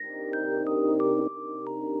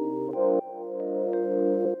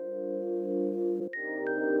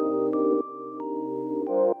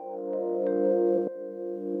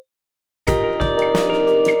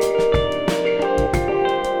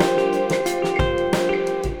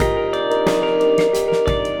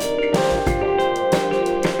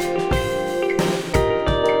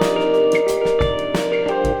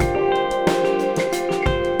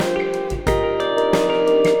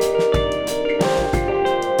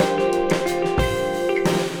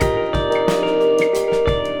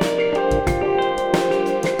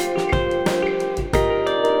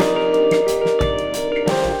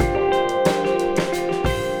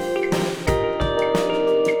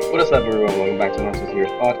back to another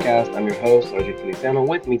Series podcast. I'm your host, Sergio Feliciano.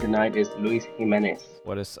 With me tonight is Luis Jimenez.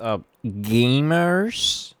 What is up,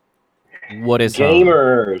 gamers? What is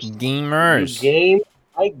Gamers! You gamers? game,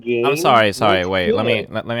 I game. I'm sorry. What's Wait, let me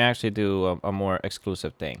good? let, let me actually do a more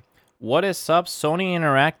exclusive thing. What is up, Sony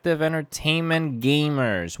Interactive Entertainment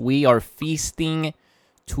gamers? We are feasting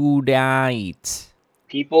tonight.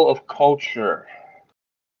 People of culture.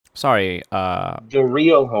 Sorry, The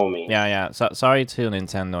real homies. yeah. Sorry to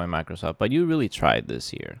Nintendo and Microsoft, but you really tried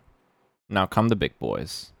this year. Now come the big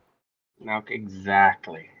boys.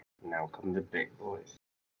 Exactly. Now come the big boys.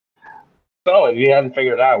 So, if you haven't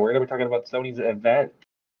figured it out, we're going to be talking about Sony's event.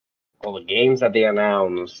 All the games that they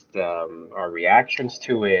announced, our reactions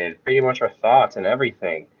to it, pretty much our thoughts and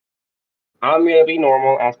everything. I'm gonna be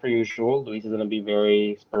normal as per usual. Luis is gonna be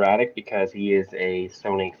very sporadic because he is a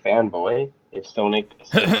Sony fanboy. If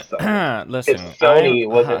Listen, Sony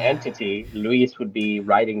was an entity, Luis would be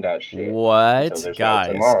writing that shit. So What, there's no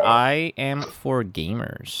guys? tomorrow. I am for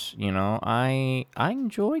gamers. I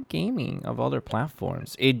enjoy gaming of other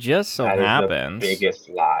platforms. It just so That is the happens. biggest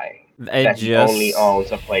lie. It That he only just.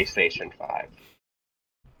 owns a PlayStation 5.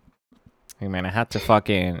 Hey man, I had to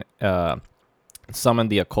fucking summon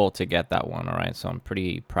the occult to get that one. All right, so I'm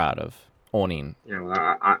pretty proud of owning. Yeah,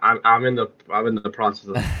 well, I'm in the process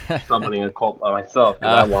of summoning a cult by myself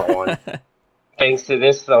because I want one. Thanks to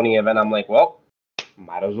this Sony event, I'm like, well,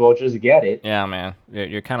 might as well just get it. Yeah, man,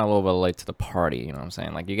 you're kind of a little bit late to the party. You know what I'm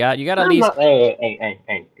saying? Like you got at I'm least. not,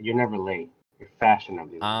 hey, you're never late. You're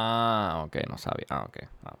fashionably late. Okay, no sabía. Okay.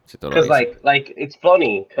 Si tú lo Because dices. like it's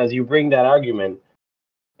funny because you bring that argument,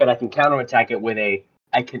 but I can counterattack it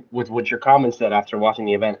with what your comment said after watching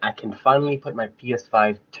the event. I can finally put my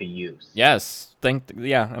PS5 to use. Yes,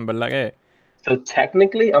 yeah, en verdad que. So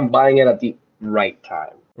technically, I'm buying it at the right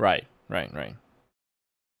time. Right.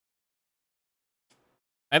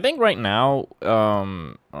 I think right now,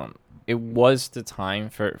 it was the time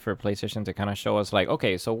for PlayStation to kind of show us like,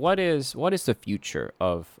 okay, so what is the future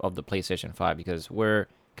of the PlayStation 5? Because we're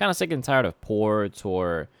kind of sick and tired of ports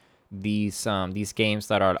or these games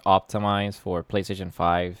that are optimized for PlayStation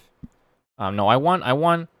 5. No, I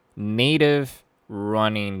want native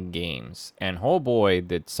running games. And oh boy,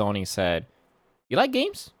 did Sony said, "You like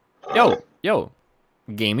games? Yo,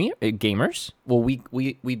 gamers? Well,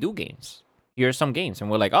 we do games. Here's some games." And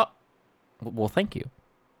we're like, "Oh, well, thank you.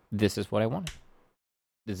 This is what I wanted.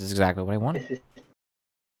 This is exactly what I wanted."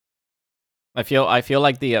 I feel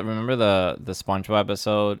like the remember the SpongeBob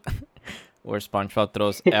episode where SpongeBob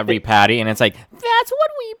throws every patty and it's like, "That's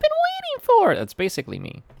what we've been waiting for." That's basically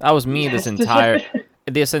me. That was me this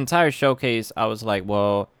entire showcase. I was like,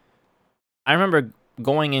 well, I remember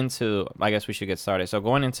going into, I guess we should get started. So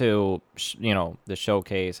going into, the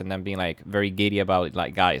showcase and then being like very giddy about it,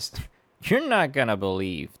 like, guys, you're not gonna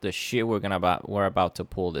believe the shit we're about to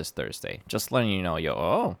pull this Thursday. Just letting you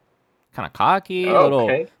know, kind of cocky,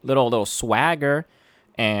 Okay. little swagger,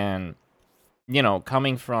 and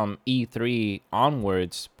coming from E3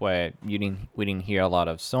 onwards, but we didn't hear a lot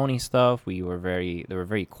of Sony stuff. They were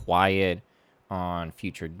very quiet on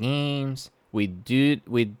future games. We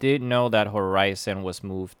did know that Horizon was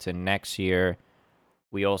moved to next year.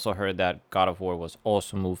 We also heard that God of War was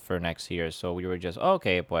also moved for next year. So we were just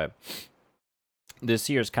okay, but this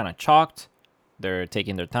year's kind of chalked. They're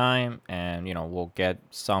taking their time, and we'll get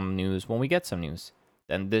some news when we get some news.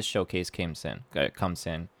 Then this showcase comes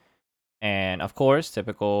in, and of course,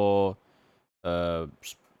 typical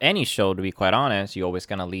any show, to be quite honest, you always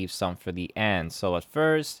gonna leave some for the end. So at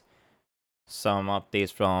first, some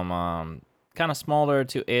updates from kind of smaller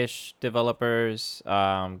to ish developers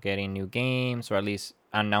getting new games, or at least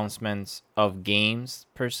announcements of games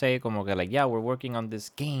per se. Como que like, yeah, we're working on this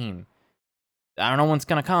game. I don't know when it's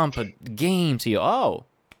gonna come, but games. Oh,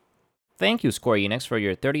 thank you, Square Enix, for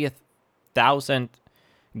your 30,000th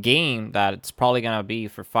game that it's probably gonna be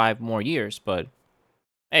for 5 more years. But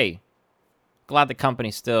hey, glad the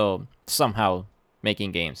company's still somehow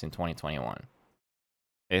making games in 2021.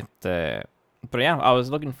 But yeah, I was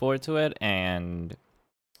looking forward to it, and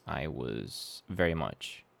I was very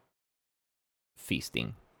much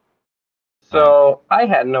feasting. So I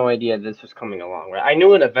had no idea this was coming along. Right? I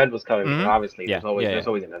knew an event was coming because obviously Yeah, there's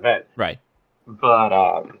always an event. right.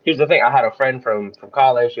 But here's the thing: I had a friend from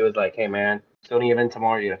college. She was like, "Hey man, Sony event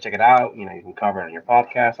tomorrow. Check it out. You can cover it on your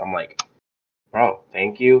podcast." I'm like, "Bro,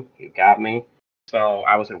 thank you. You got me." So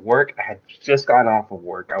I was at work. I had just gotten off of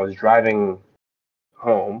work. I was driving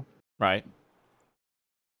home, Right.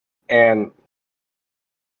 and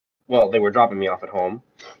well, they were dropping me off at home,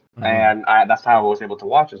 Mhm. and that's how I was able to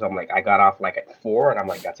watch it. So I'm like, I got off like at 4, and I'm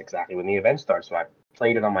like, that's exactly when the event starts. So I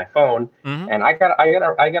played it on my phone, Mhm. and I got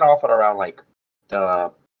off at around like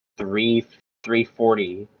 3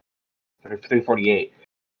 340 348.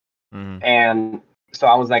 Mm-hmm. And so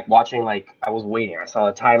I was like watching, like I was waiting. I saw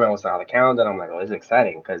the timer, I saw the countdown. I'm like, oh, this is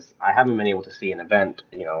exciting because I haven't been able to see an event,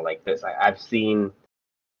 like this.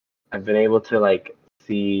 I've been able to like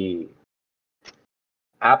see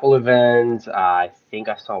Apple events. I think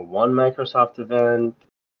I saw one Microsoft event.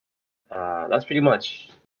 That's pretty much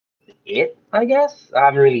it, I guess. I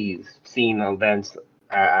haven't really seen events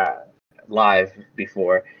live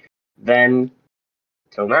before. Then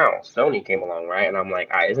till now, Sony came along, right? And I'm like,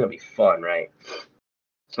 all right, it's gonna be fun, right?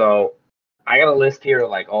 So I got a list here of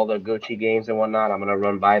like all the Gucci games and whatnot. I'm gonna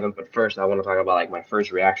run by them, but first I want to talk about like my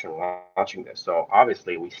first reaction watching this. So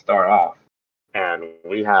obviously we start off and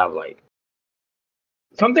we have like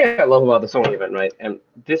something I love about the Sony event, right? And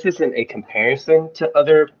this isn't a comparison to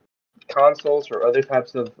other consoles or other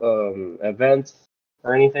types of events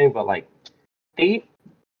or anything, but like they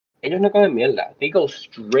ellos no comen mierda. They go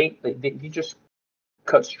straight, like they just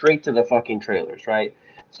cut straight to the fucking trailers, right?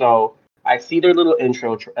 So I see their little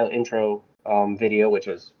intro video, which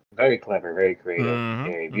is very clever, very creative,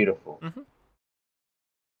 very Mm-hmm. beautiful. Mm-hmm.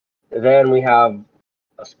 Then we have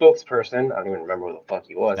a spokesperson. I don't even remember who the fuck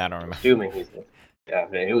he was. I don't I'm remember. assuming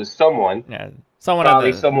it was someone. Yeah, someone at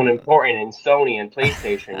Probably the. someone important in Sony and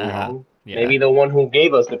PlayStation, Yeah. Maybe the one who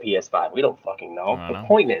gave us the PS5. We don't fucking know. I The don't know.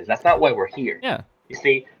 point is, that's not why we're here. Yeah. You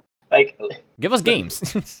see, like, Give us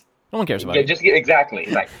games. No one cares about it. Exactly.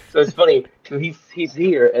 Like, so it's funny. So he's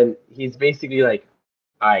here and he's basically like,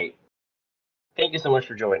 "I thank you so much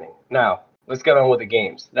for joining. Now let's get on with the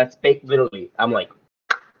games." That's literally. I'm like,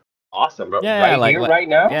 awesome, bro. Yeah, Right here, right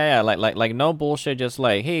now, like no bullshit. Just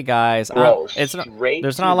like, hey guys, bro. it's not. Straight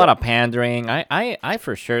There's to not a lot the of pandering. I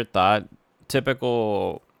for sure thought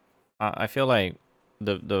typical. I feel like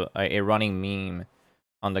a running meme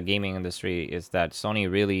on the gaming industry is that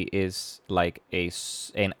Sony really is like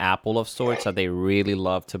an Apple of sorts, that they really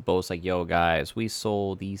love to boast like, yo guys, we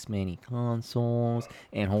sold these many consoles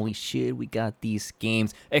and holy shit, we got these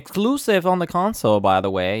games exclusive on the console, by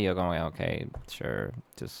the way. You're going, okay, sure,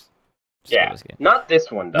 just give Yeah, us game. not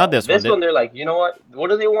this one Not though. this one. This one, they're like, you know what?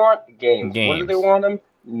 What do they want? Games. What do they Games. want them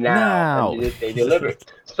now? And Now. they delivered.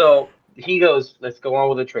 So he goes, "Let's go on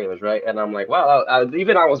with the trailers, right?" And I'm like, "Wow!"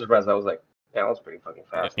 Even I was surprised. I was like, "Yeah, that was pretty fucking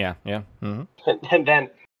fast." Yeah. Mm-hmm. And then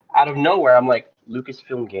out of nowhere, I'm like,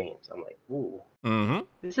 "Lucasfilm Games." I'm like, "Ooh, Mm-hmm.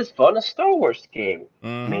 this is fun. A Star Wars game.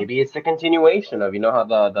 Mm-hmm. Maybe it's a continuation of how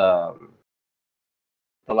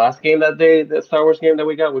the last game the Star Wars game that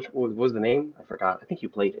we got, which what was the name? I forgot. I think you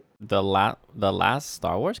played it. The last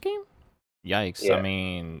Star Wars game? Yikes. I Yeah.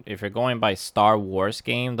 mean, if you're going by Star Wars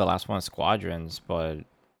game, the last one Squadrons, but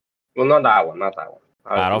Well, not that one. Not that one.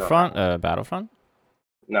 Not that one. Battlefront?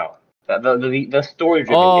 No, the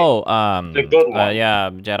story-driven game, Oh, the good one. yeah,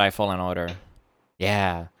 Jedi Fallen Order.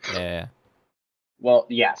 Yeah. Well,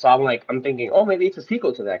 yeah. So I'm thinking, oh, maybe it's a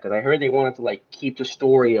sequel to that because I heard they wanted to like keep the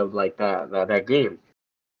story of like that game,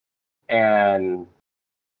 and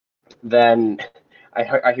then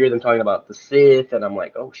I hear them talking about the Sith, and I'm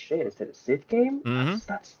like, oh shit, is it a Sith game? Mm-hmm.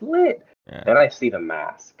 That's lit. Yeah. Then I see the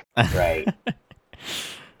mask, right?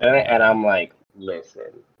 And I'm like,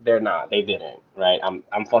 listen, they're not. They didn't, right?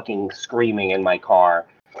 I'm fucking screaming in my car,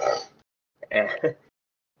 and,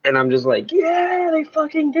 and I'm just like, yeah, they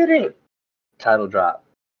fucking did it. Title drop.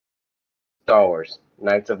 Star Wars,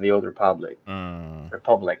 Knights of the Old Republic.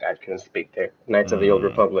 Republic, I couldn't speak there. Knights of the Old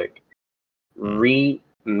Republic.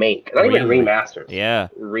 Remake. Not even remasters. Yeah.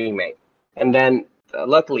 Remake. And then,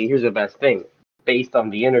 luckily, here's the best thing. Based on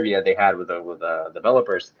the interview that they had with the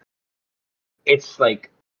developers, it's like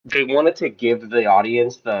they wanted to give the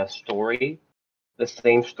audience the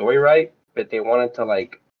same story, right? But they wanted to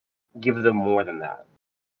like give them more than that.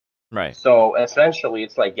 Right. So essentially,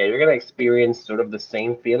 it's like, yeah, you're gonna experience sort of the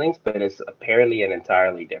same feelings, but it's apparently an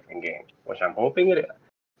entirely different game, which I'm hoping it is.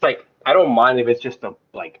 It's like I don't mind if it's just a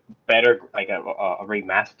like better like a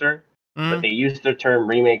remaster, but they used the term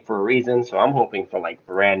remake for a reason, so I'm hoping for like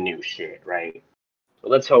brand new shit, right? So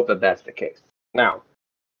let's hope that that's the case. Now,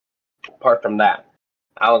 apart from that,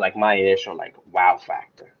 I was like my initial like wow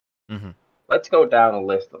factor. Mm-hmm. Let's go down a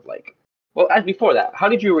list of like. Well, as before that, how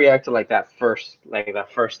did you react to like that first thing,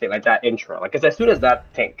 like that intro? Like, because as soon as that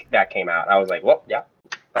came out, I was like, well, yeah,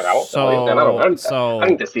 I don't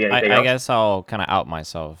need to see anything I else. guess I'll kind of out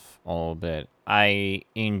myself a little bit. I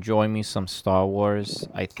enjoy me some Star Wars.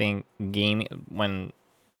 I think when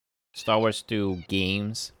Star Wars do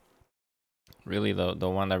games, really the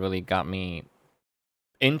one that really got me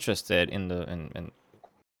interested in the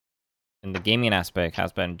gaming aspect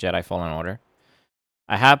has been Jedi Fallen Order.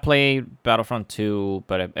 I have played Battlefront 2,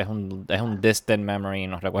 but es un distant memory,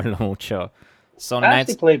 no recuerdo mucho. So I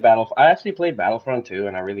actually next, played Battlefront 2,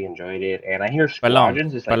 and I really enjoyed it. And I hear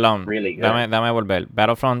Squadrons is like perdón, really good. dame volver.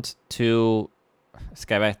 Battlefront 2, es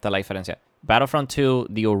que esta la diferencia. Battlefront 2,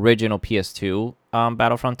 the original PS2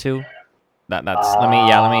 Battlefront 2. That's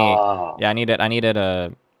Oh, yeah, I needed a, yeah,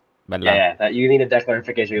 ¿verdad? yeah. That you need a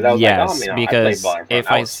clarification because I was like, oh, Yes, I played because Battlefront.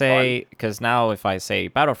 That was fun. now if I say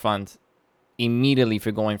Battlefront, immediately if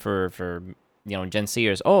you're going for Gen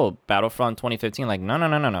Zers, oh, Battlefront 2015, like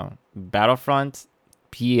no, Battlefront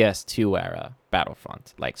PS2 era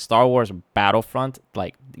Battlefront, like Star Wars Battlefront,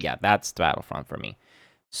 like yeah, that's Battlefront for me. I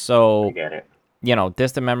So get it.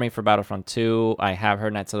 distant memory for Battlefront 2. I have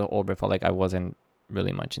heard Knights of the Old Republic. Like I wasn't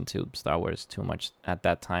really much into Star Wars too much at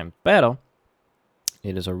that time, but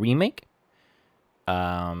it is a remake.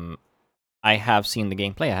 Um, I have seen the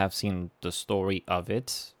gameplay. I have seen the story of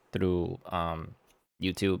it through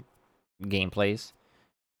YouTube gameplays,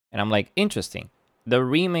 and I'm like, interesting. The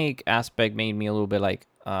remake aspect made me a little bit like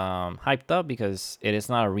hyped up because it is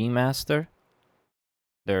not a remaster.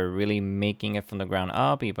 They're really making it from the ground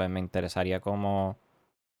up. Y pues me interesaría como,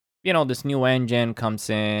 this new engine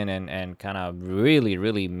comes in and kind of really,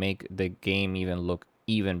 really make the game even look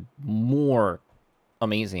even more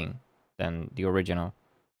amazing than the original.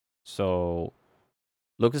 So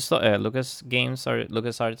LucasArts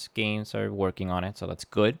games are working on it, so that's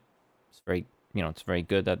good. It's very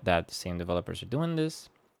good that the same developers are doing this.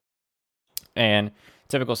 And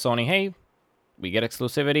typical Sony, hey, we get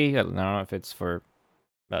exclusivity. I don't know if it's for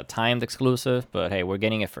a timed exclusive, but hey, we're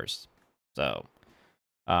getting it first. So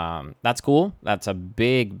that's cool. That's a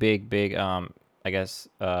big, big, big I guess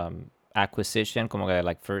acquisition, como que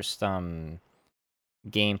like first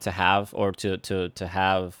game to have or to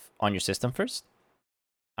have on your system first.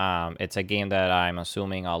 It's a game that I'm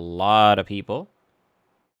assuming a lot of people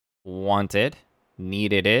wanted,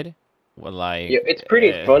 needed it. Yeah, Like, it's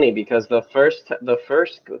pretty funny because the first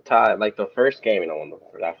time, like the first game, when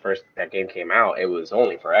that game came out, it was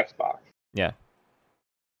only for Xbox, yeah.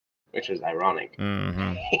 which is ironic.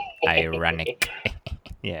 Mm-hmm. Ironic.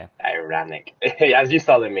 Yeah. Ironic. As you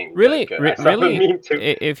saw the meme. Good, Really, good. I saw the really, meme too.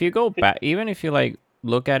 if you go back, even if you like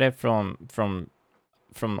look at it from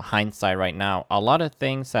hindsight right now, a lot of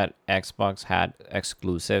things that Xbox had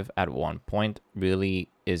exclusive at one point really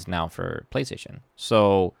is now for PlayStation.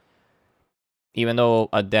 So even though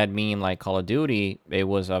a dead meme like Call of Duty, it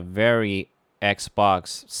was a very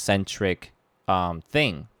Xbox centric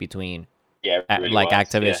thing between Yeah, it really like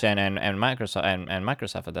was. Yeah. Activision and Microsoft and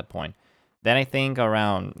Microsoft at that point. Then I think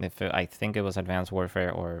around I think it was Advanced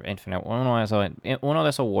Warfare or Infinite, uno de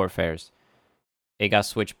esos warfares, it got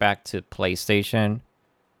switched back to PlayStation,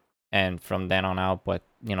 and from then on out, but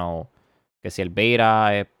que si el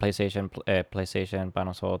beta PlayStation, PlayStation para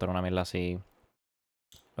nosotros, una mierda así.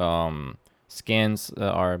 Skins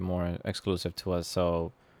are more exclusive to us,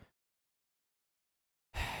 so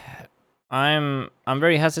I'm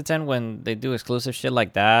very hesitant when they do exclusive shit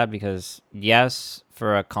like that because yes,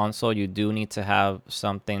 for a console you do need to have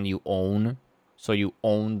something you own, so you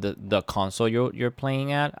own the console you're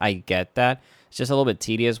playing at. I get that. It's just a little bit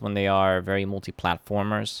tedious when they are very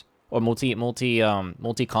multi-platformers or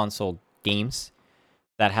multi console games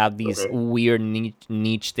that have these Okay. weird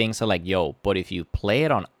niche things. So like, yo, but if you play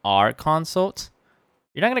it on our consoles,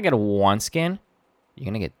 you're not gonna get one skin, you're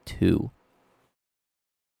gonna get two.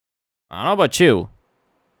 I don't know about you,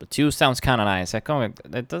 but two sounds kind of nice. It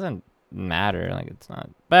doesn't matter. Like, it's not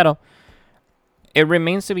battle. It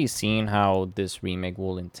remains to be seen how this remake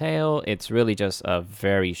will entail. It's really just a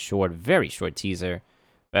very short teaser.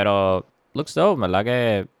 Pero looks dope. ¿Verdad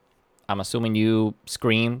que I'm assuming you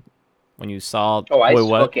screamed when you saw Oh, who it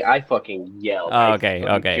was? I fucking yelled. Oh, okay,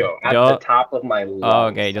 okay. At the top of my Okay,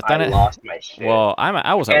 lungs, yo I estaba. lost my shit. Well, And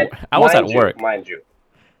I was at work. mind you,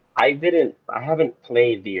 I haven't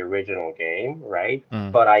played the original game, right?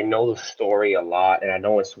 Mm, But I know the story a lot, and I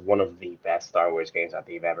know it's one of the best Star Wars games that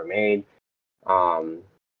they've ever made. Um,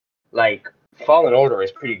 like Fallen Order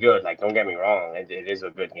is pretty good. Like, don't get me wrong, it is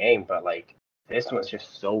a good game, but like this one's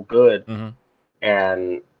just so good, mm-hmm.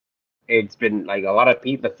 and it's been like a lot of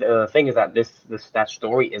people. The thing is that that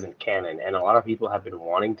story isn't canon, and a lot of people have been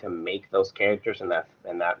wanting to make those characters in that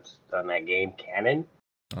game canon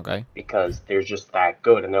Okay. because they're just that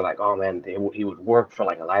good, and they're like, oh man, he would work for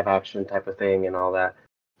like a live action type of thing and all that.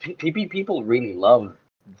 People really love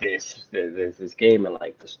this game and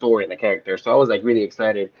like the story and the character. So I was like really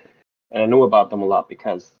excited, and I knew about them a lot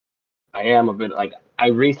because I am a bit like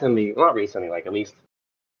not recently, like at least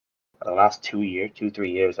the last 2 years,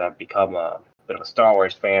 3 years, I've become a bit of a Star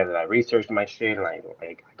Wars fan, and I researched my shit, and I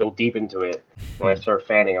go deep into it when I start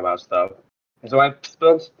fanning about stuff. And so I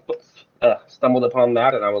stumbled upon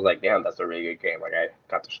that, and I was like, damn, that's a really good game. Like I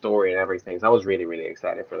got the story and everything, so I was really really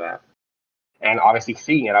excited for that. And obviously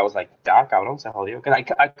seeing it, I was like, "Dark, I don't tell you," because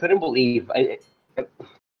I couldn't believe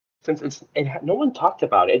since no one talked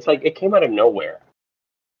about it. It's like it came out of nowhere.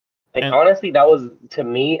 Like And honestly, that was to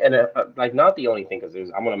me, and like not the only thing because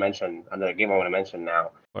I'm gonna mention another game I want to mention now.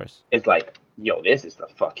 of course. It's like, yo, this is the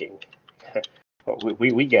fucking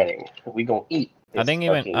we gonna eat I this think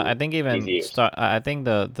even I fucking think these even years. start. I think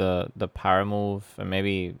the power move and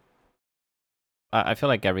maybe I feel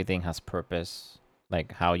like everything has purpose,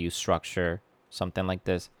 like how you structure something like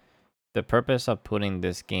this. The purpose of putting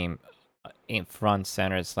this game in front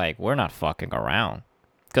center is like we're not fucking around,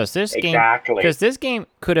 Exactly. because this game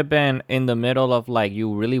could have been in the middle of like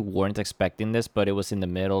you really weren't expecting this, but it was in the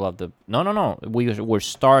middle of the no. We were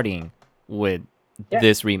starting with Yeah,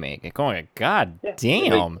 this remake. And going, God yeah.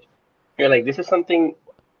 damn. You're like, this is something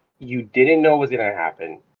you didn't know was gonna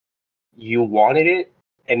happen. You wanted it,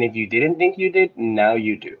 and if you didn't think you did, now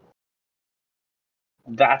you do.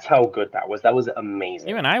 That's how good that was. That was amazing.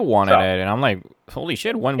 Even I wanted So, it, and I'm like, holy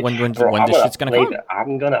shit, bro, when this shit's gonna come?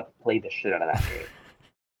 I'm gonna play the shit out of that game.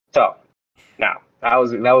 So now that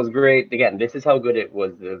was great. Again, this is how good it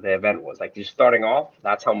was. The event was like just starting off.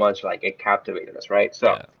 That's how much like it captivated us, right?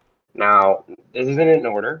 So Yeah. now this isn't in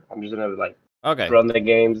order. I'm just gonna like Okay. run the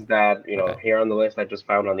games that Okay. here on the list I just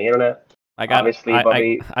found on the internet. I got Obviously,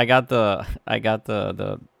 Bobby. I got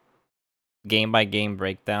the game by game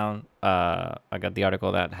breakdown. I got the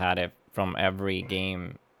article that had it from every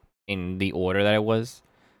game in the order that it was,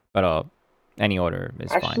 but any order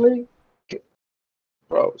is fine. Actually,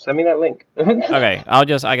 bro, send me that link. Okay, I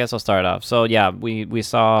guess I'll start off. So yeah, we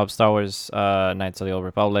saw Star Wars Knights of the Old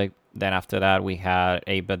Republic. Then after that, we had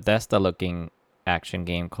a Bethesda looking action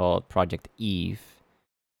game called Project Eve.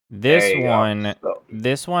 There you go. So,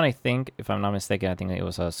 This one, I think, if I'm not mistaken, I think it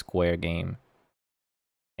was a Square game,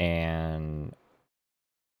 and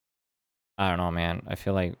I don't know, man. I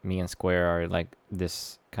feel like me and Square are like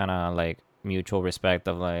this kind of like mutual respect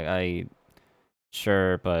of like I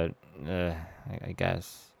sure, but I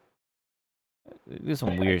guess there's some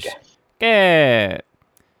I weird. guess. Yeah,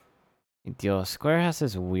 yo, Square has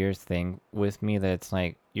this weird thing with me that it's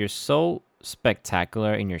like you're so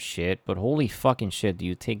spectacular in your shit, but holy fucking shit, do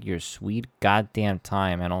you take your sweet goddamn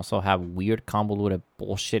time and also have weird convoluted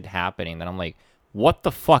bullshit happening that I'm like, what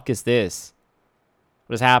the fuck is this?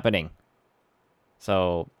 What is happening?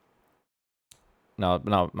 So no,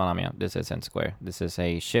 Manamia, this isn't Square. This is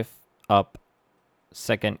a Shift Up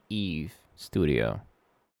Second Eve studio.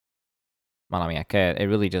 Manamia, it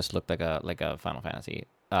really just looked like a Final Fantasy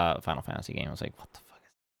game. I was like, what the fuck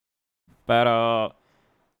is this? But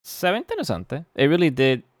se ve interesante. It really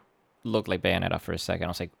did look like Bayonetta for a second. I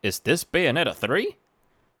was like, is this Bayonetta 3?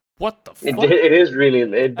 What the fuck? It is really.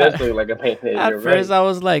 It does At, look like a pain. at You're first, right. I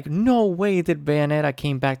was like, no way did Bayonetta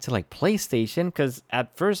came back to like PlayStation, because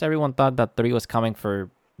at first everyone thought that 3 was coming for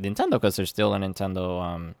Nintendo because they're still a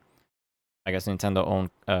Nintendo, I guess Nintendo owned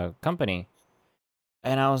company.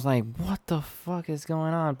 And I was like, what the fuck is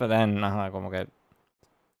going on? But then I'm like, oh my god,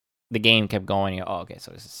 the game kept going. Oh, okay,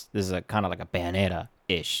 so this is a kind of like a Bayonetta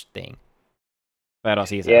ish thing. Pero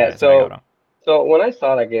sí, Yeah. se ve cabrón. So when I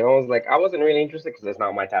saw that game, I was like, I wasn't really interested because it's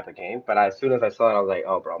not my type of game. But as soon as I saw it, I was like,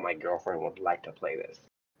 oh, bro, my girlfriend would like to play this.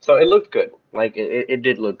 So it looked good. Like it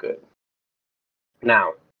did look good.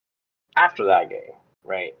 Now after that game,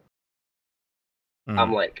 right? I'm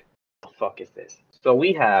Mm. like, the fuck is this? So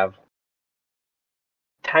we have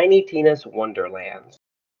Tiny Tina's Wonderlands.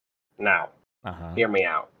 Now, Uh-huh. hear me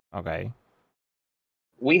out. Okay.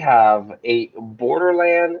 We have a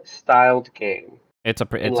Borderland styled game in like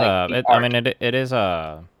the I art. mean, it is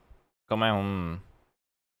a, como es un,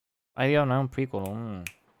 ay Dios, no es un prequel, un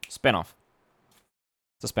spin-off.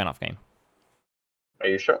 It's a spin-off game. Are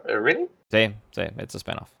you sure? Really? Sí, it's a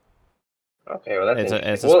spin-off. Okay, well that's interesting.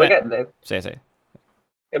 It's a Well, spin, again, sí.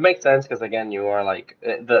 it makes sense because again, you are like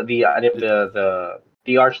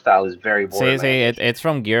the art style is very Sí, Borderlandish, it's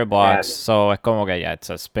from Gearbox, and so es como que ya, it's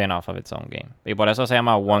a spin-off of its own game. Y por eso se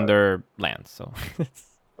llama uh, Wonderland, so.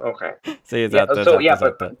 okay, Sí, yeah. exacto, So exacto, yeah,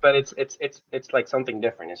 exacto. but it's like something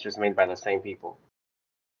different. It's just made by the same people,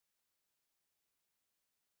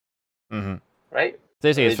 Mm-hmm. right?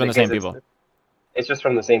 Sí, it's from the same Because people. it's just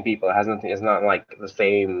from the same people. It has nothing. It's not like the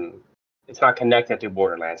same. It's not connected to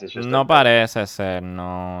Borderlands. It's just No parece ser, no.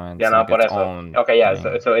 yeah, It's no, like por its eso. own Okay, yeah.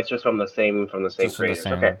 thing. So it's just from the same Just the creators.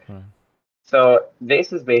 Okay, same. so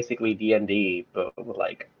this is basically D&D, but with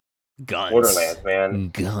like Guns. Borderlands, man,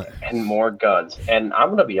 and Guns. more guns. And I'm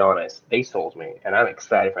gonna be honest, they sold me, and I'm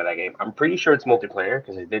excited for that game. I'm pretty sure it's multiplayer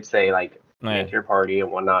because it did say like Yeah. into your party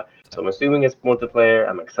and whatnot. So I'm assuming it's multiplayer.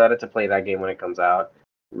 I'm excited to play that game when it comes out.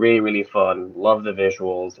 Really, really fun. Love the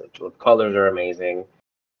visuals. The colors are amazing.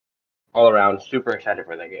 All around, super excited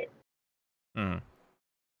for that game. Mm.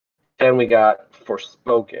 Then we got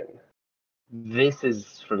Forspoken. This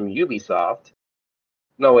is from Ubisoft.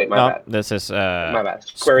 No, wait, my No, bad. this is My bad.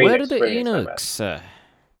 Square Square Enix. Square Enix, my bad. Enix.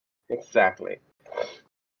 Exactly.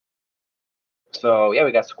 So yeah,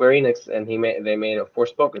 we got Square Enix, and they made a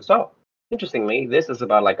Forspoken. So interestingly, this is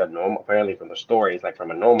about like a normal. Apparently, from the story, it's like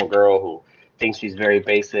from a normal girl who thinks she's very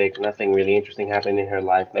basic, nothing really interesting happening in her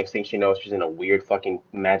life. Next thing she knows, she's in a weird fucking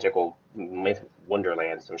magical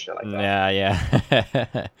wonderland, some shit like that. Yeah,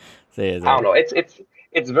 yeah. Sí, I don't sí. know.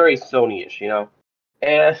 It's very Sony-ish, you know,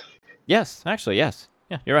 and Yes, actually, yes.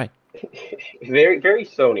 Yeah, you're right. very very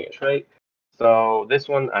Sony-ish, right? So this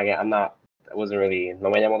one, I'm not. I wasn't really no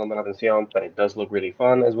me llamó tanto la atención, but it does look really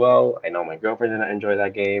fun as well. I know my girlfriend didn't enjoy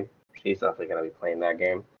that game. She's definitely gonna be playing that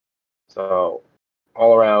game. So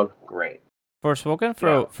all around, great. Forspoken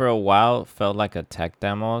Now, for a while felt like a tech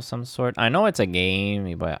demo of some sort. I know it's a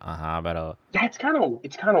game, but pero yeah, it's kind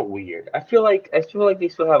of weird. I feel like they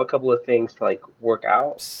still have a couple of things to like work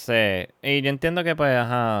out. sí. Y yo entiendo que pues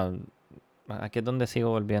aquí es donde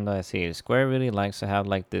sigo volviendo a decir. Square really likes to have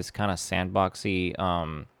like this kind of sandboxy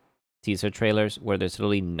teaser trailers where there's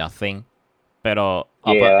really nothing. Pero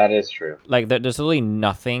Yeah, that is true. like there's really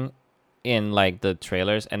nothing in like the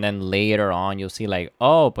trailers, and then later on you'll see like,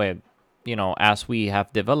 oh, but as we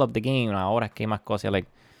have developed the game, ahora que más cosas, like,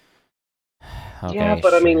 Yeah, okay,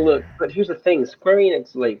 but I mean, sure. look, but here's the thing: Square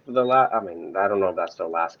Enix, like for the last, I mean, I don't know if that's the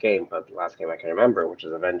last game, but the last game I can remember, which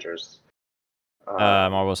is Avengers.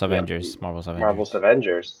 Marvel's Yeah, Avengers, Marvel's Marvel's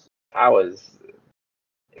Avengers. Avengers.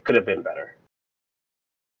 It could have been better.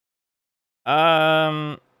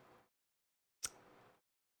 Um,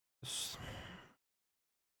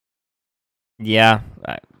 yeah,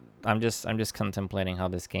 I'm just contemplating how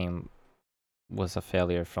this game was a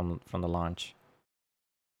failure from the launch.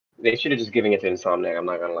 They should have just given it to Insomniac. I'm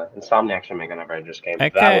not gonna lie. Insomniac should make an Avengers game.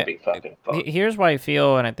 That would Okay, be fucking fun. here's what I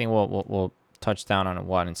feel, and I think we'll touch down on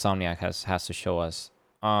what Insomniac has to show us.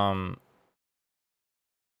 I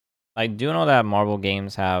do know that Marvel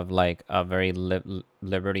games have like a very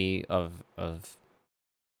liberty of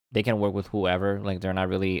they can work with whoever. Like they're not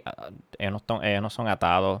really no son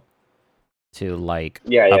atado to like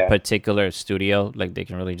Yeah, a yeah. particular studio. Like they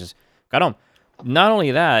can really just got on. Not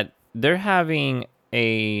only that, they're having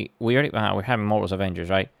we're having Marvel's Avengers,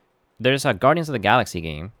 right? There's a Guardians of the Galaxy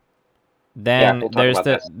game. Yeah, Then we'll talk there's about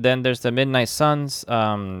the this. then there's the Midnight Suns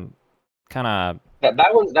kind of.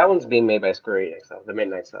 That one's being made by Square Enix, though. The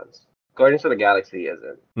Midnight Suns. Guardians of the Galaxy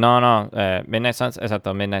isn't. No, Midnight Suns,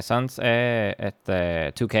 exacto, Midnight Suns es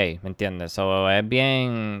 2K, ¿me entiendes? So es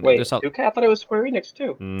bien, Wait, 2K? I thought it was Square Enix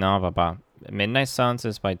too. no, papá. Midnight Suns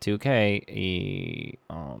is by 2K y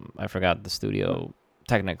I forgot the studio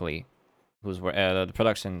technically the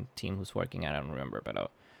production team who's working at it, I don't remember, but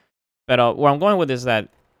where I'm going with is that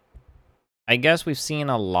I guess we've seen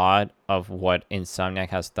a lot of what Insomniac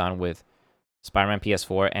has done with Spider-Man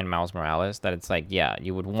PS4 and Miles Morales, that it's like, yeah,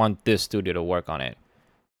 you would want this studio to work on it.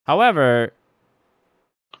 However,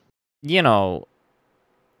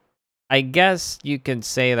 I guess you could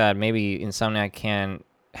say that maybe Insomniac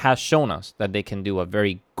has shown us that they can do a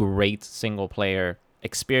very great single player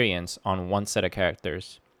experience on one set of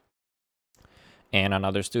characters, and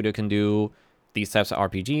another studio can do these types of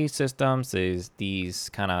RPG systems, these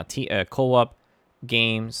kind of co-op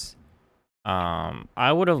games.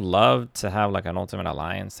 I would have loved to have like an Ultimate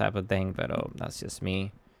Alliance type of thing, but that's just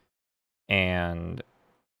me. And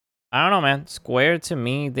I don't know, man. Square to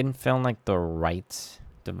me didn't feel like the right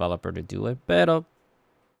developer to do it, but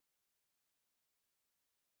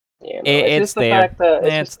Yeah, no, it's it's just the there. fact that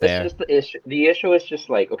It's it's there. just the issue. The issue is just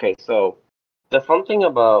like, okay, so the fun thing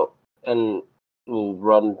about, and we'll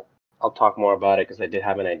run. I'll talk more about it because I did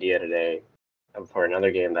have an idea today for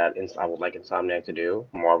another game that I would like Insomniac to do,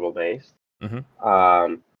 Marvel based.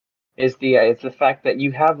 Mm-hmm. It's the fact that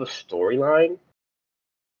you have a storyline,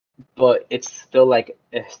 but it still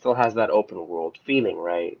has that open world feeling,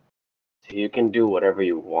 right? So you can do whatever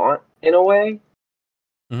you want in a way.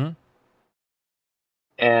 Mm-hmm.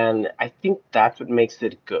 And I think that's what makes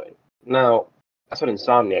it good. Now, that's what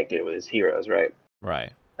Insomniac did with his heroes, right?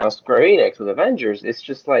 Right. Now, Square Enix with Avengers, it's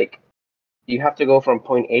just like you have to go from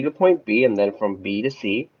point A to point B, and then from B to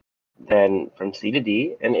C, then from C to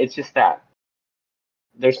D, and it's just that.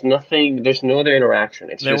 There's nothing. There's no other interaction.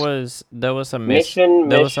 It's There just was a mission,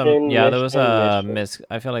 there was some mission, yeah there was mission, a mission.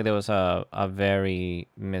 I feel like there was a very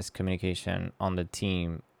miscommunication on the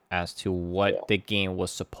team as to what Yeah. the game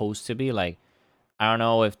was supposed to be like. I don't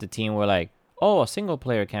know if the team were like, oh, a single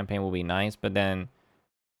player campaign will be nice, but then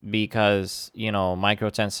because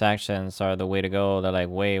microtransactions are the way to go, they're like,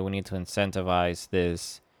 wait, we need to incentivize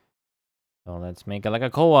this. So let's make it like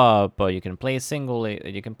a co-op, but you can play single.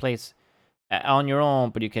 You can play on your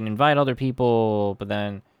own, but you can invite other people. But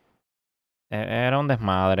then era un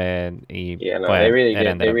desmadre, y Yeah, no, pues it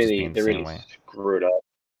ended up just being the they same really way. screwed up.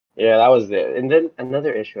 Yeah, that was it. And then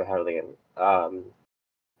another issue I had with the game.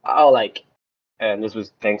 Oh, like, and this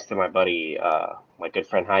was thanks to my buddy, my good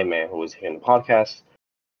friend Jaime, who was here in the podcast,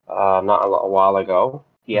 not a while ago.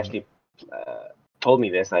 He Mhm. actually told me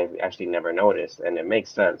this. I actually never noticed, and it makes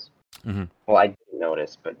sense. Mhm. Well, I didn't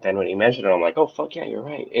notice, but then when he mentioned it, I'm like, oh fuck yeah, you're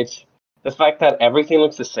right. It's the fact that everything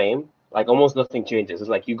looks the same. Like almost nothing changes. It's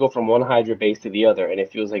like you go from one Hydra base to the other, and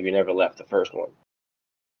it feels like you never left the first one.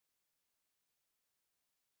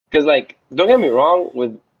 Because like, don't get me wrong,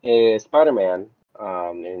 with Spider-Man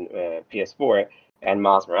in PS4 and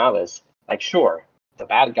Miles Morales, like sure, the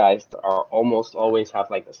bad guys are almost always have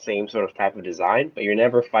like the same sort of type of design, but you're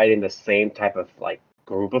never fighting the same type of like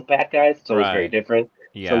group of bad guys. It's always very Right. different.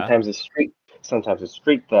 Yeah. Sometimes it's street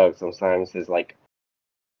thugs, sometimes it's like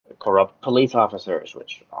corrupt police officers,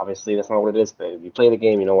 which obviously that's not what it is, but if you play the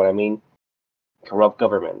game, you know what I mean. Corrupt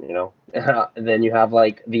government, you know. And then you have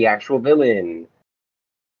like the actual villain.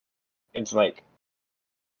 It's like,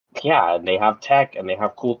 yeah, they have tech and they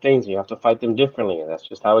have cool things, and you have to fight them differently, and that's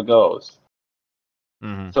just how it goes.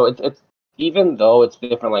 Mhm. So it's even though it's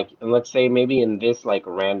different, like, and let's say maybe in this like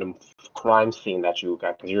random crime scene that you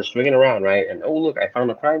got, because you're swinging around, right? And oh look, I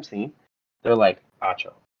found a crime scene. They're like,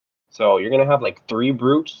 Acho. So you're gonna have like 3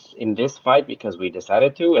 brutes in this fight because we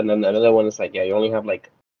decided to, and then another one is like, yeah, you only have like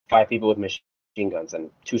 5 people with machine guns and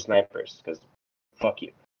 2 snipers because fuck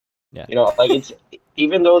you. Yeah. You know, like it's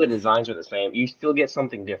even though the designs are the same, you still get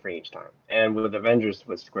something different each time. And with Avengers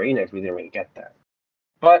with Square Enix, we didn't really get that.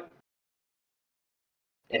 But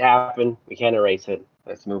it happened. We can't erase it.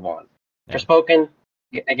 Let's move on. Yeah. Forspoken,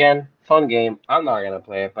 again, fun game. I'm not gonna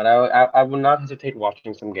play it, but I would not hesitate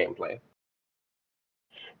watching some gameplay.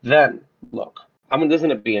 Then look, I mean, this is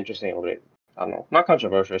gonna be interesting a little bit. I don't know, not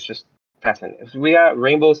controversial. It's just fascinating. So we got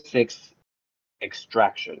Rainbow Six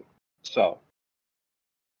Extraction. So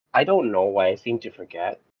I don't know why I seem to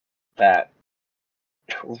forget that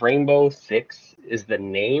Rainbow Six is the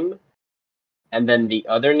name, and then the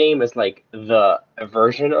other name is like the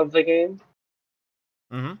version of the game.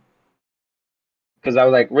 Mhm. Because I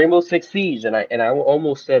was like Rainbow Six Siege, and I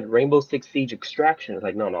almost said Rainbow Six Siege Extraction. It's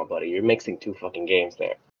like no, buddy, you're mixing 2 fucking games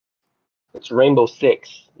there. It's Rainbow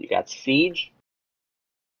Six. You got Siege,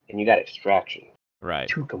 and you got Extraction. Right.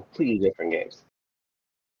 2 completely different games.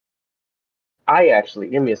 I actually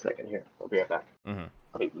give me a second here. I'll be right back. Mhm.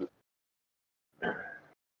 I'll be-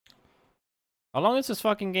 How long is this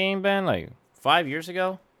fucking game been? Like 5 years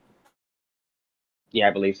ago? Yeah,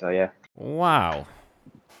 I believe so. Yeah, Wow.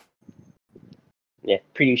 yeah,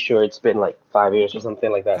 pretty sure it's been like 5 years or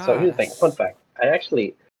something like that. So God, here's the thing. Fun that's fact: I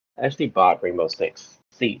actually bought Rainbow Six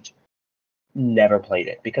Siege. Never played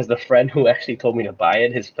it because the friend who actually told me to buy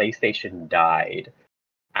it, his PlayStation died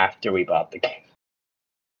after we bought the game.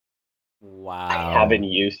 I haven't wow.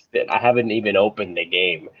 used it. I haven't even opened the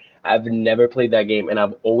game. I've never played that game, and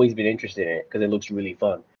I've always been interested in it because it looks really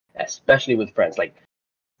fun, especially with friends. Like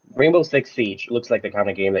Rainbow Six Siege looks like the kind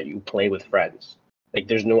of game that you play with friends. Like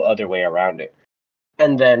there's no other way around it.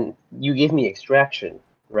 And then you give me Extraction,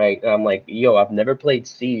 right? And I'm like, yo, I've never played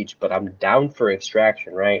Siege, but I'm down for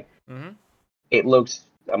Extraction, right? Mhm. It looks,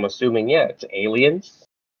 I'm assuming, yeah, it's aliens.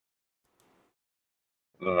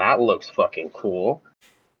 That looks fucking cool.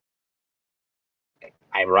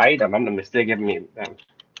 I'm right. I'm not mistaken.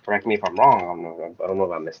 Correct me if I'm wrong. I don't know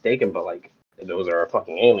if I'm mistaken, but like those are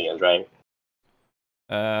fucking aliens, right?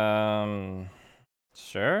 Um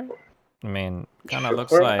sure. I mean, Sure.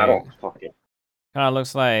 I don't fucking. kind of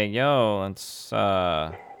looks like, yo,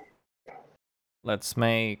 let's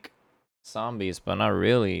make zombies, but not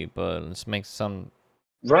really, but let's make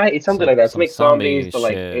Right, it's something like that. Let's some make zombies, zombie but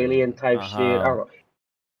like shit. alien type shit. I Uh-huh. don't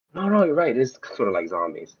know. No, you're right. It's sort of like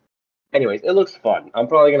zombies. Anyways, it looks fun. I'm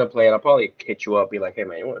probably gonna play it. I'll probably hit you up, be like, hey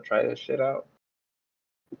man, you wanna try this shit out?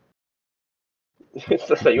 It's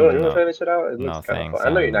just like, you wanna No. try this shit out? It looks No, kind of fun. thanks. I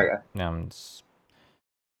know you're not gonna.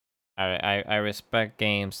 I respect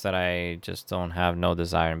games that I just don't have no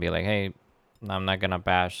desire and be like, hey, I'm not gonna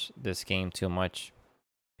bash this game too much.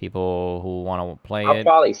 People who want to play it,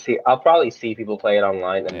 I'll probably see people play it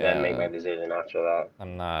online and then make yeah, my decision after that.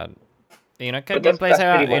 I'm not. You know, que el But gameplay that's se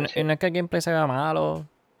pretty haga, much you it. know, que el gameplay se haga malo.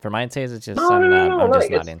 For my taste, it's just No, no, no, no. I'm just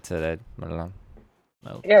Like not it's into it. No.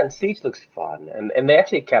 No. yeah, and Siege looks fun, and they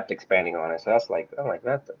actually kept expanding on it. So that's like, I'm like,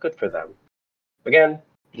 that's good for them. Again,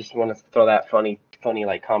 just want to throw that funny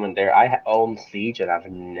like comment there. I own Siege and I've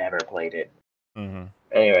never played it. Mm-hmm.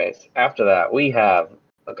 Anyways, after that we have.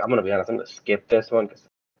 Look, I'm gonna be honest. I'm gonna skip this one because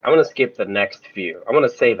I'm gonna skip the next few. I'm gonna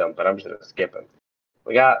save them, but I'm just gonna skip them.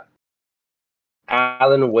 We got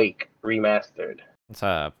Alan Wake remastered. It's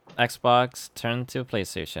a Xbox turned to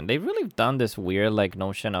PlayStation. They've really done this weird like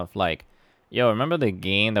notion of like, yo, remember the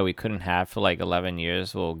game that we couldn't have for like 11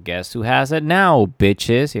 years? Well, guess who has it now,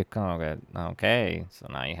 bitches? You come, okay, so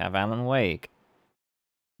now you have Alan Wake.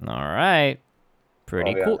 All right, I'll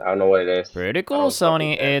pretty be honest. cool. I don't know what it is. Pretty I cool, don't fucking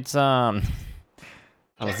Sony. care. It's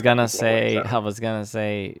I was gonna No, what's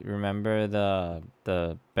say, up? remember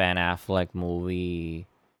the Ben Affleck movie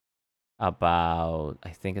about, I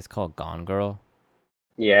think it's called Gone Girl?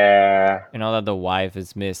 Yeah. You know that the wife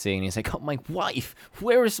is missing. He's like, "Oh, my wife!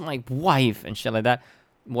 Where is my wife?" and shit like that.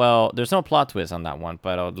 Well, there's no plot twist on that one,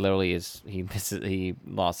 but literally is he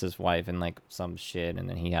lost his wife in like some shit, and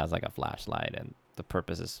then he has like a flashlight, and the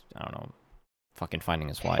purpose is, I don't know, fucking finding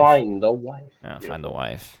his wife. Find the wife. Yeah, find the Beautiful.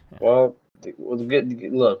 wife. Well, it was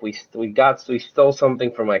good. Look, we stole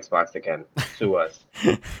something from Xbox again. Sue us.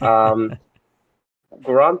 Yeah.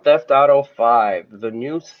 Grand Theft Auto 5, the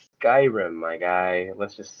new Skyrim, my guy.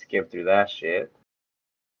 Let's just skip through that shit.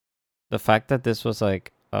 The fact that this was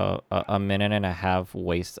like a minute and a half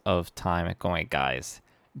waste of time going, guys,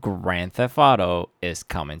 Grand Theft Auto is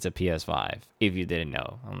coming to PS5. If you didn't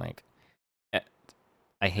know, I'm like, eh,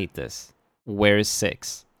 I hate this. Where is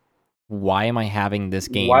 6? Why am I having this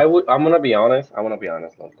game? Why would I'm gonna be honest? I wanna be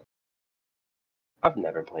honest. Look, I've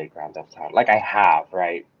never played Grand Theft Auto. Like I have,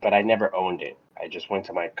 right? But I never owned it. I just went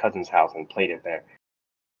to my cousin's house and played it there.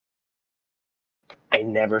 I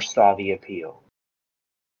never saw the appeal.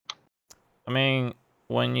 I mean,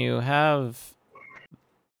 when you have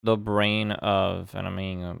the brain of, and I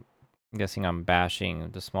mean, I'm guessing I'm bashing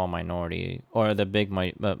the small minority or the big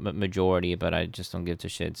majority, but I just don't give two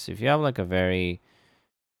shits. If you have like a very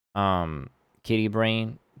um kitty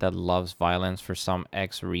brain that loves violence for some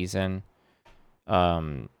X reason,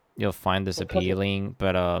 you'll find this Because appealing.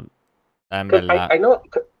 But I'm a cause lot.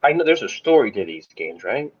 I know there's a story to these games,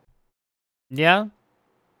 right? Yeah,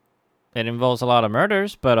 it involves a lot of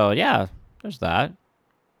murders, but yeah, there's that.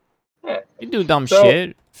 Yeah. You do dumb So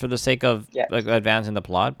shit for the sake of like yes, advancing the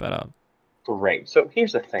plot, but great. So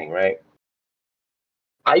here's the thing, right?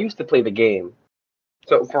 I used to play the game.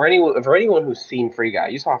 So for anyone who's seen Free Guy,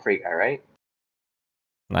 you saw Free Guy, right?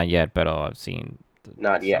 not yet. But I've seen the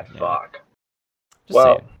Not stuff. yet. Yeah, Fuck. just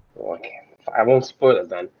say it. Well, okay. I won't spoil it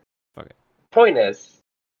then. Fuck it. Point is,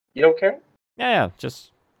 you don't care? Yeah. Just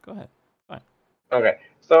go ahead. Fine. Okay.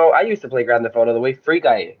 So I used to play Grand Theft Auto the way Free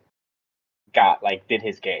Guy did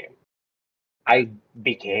his game. I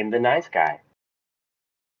became the nice guy.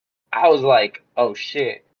 I was like, oh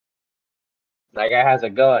shit, that guy has a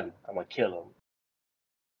gun. I'm gonna kill him.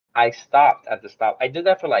 I stopped at the stop. I did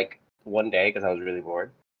that for like one day because I was really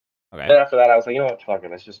bored. Okay. Then after that, I was like, you know what, fuck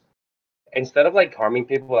it. Let's just instead of like harming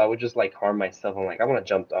people, I would just like harm myself. I'm like, I want to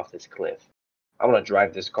jump off this cliff. I want to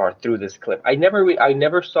drive this car through this cliff. I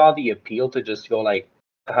never saw the appeal to just go like,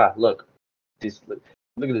 ah, look,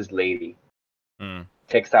 look at this lady. Mm.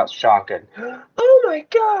 Takes out shotgun. Oh my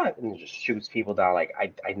god! And just shoots people down. Like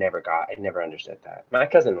I never understood that. My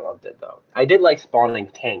cousin loved it though. I did like spawning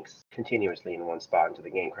tanks continuously in one spot until the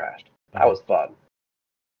game crashed. That Mm-hmm. was fun.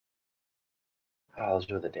 Oh, those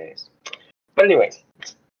were the days. But anyways,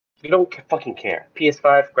 you don't fucking care.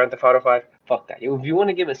 PS5, Grand Theft Auto 5, fuck that. If you want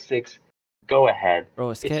to give it 6, go ahead.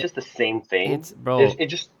 Bro, It's just the same thing. it's bro. It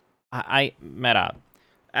just I met up.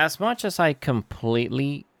 As much as I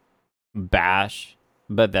completely bash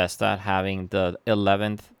Bethesda having the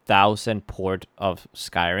 11,000 port of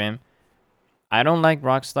Skyrim, I don't like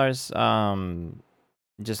Rockstar's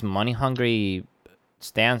just money hungry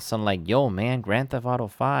stance on like, yo man, Grand Theft Auto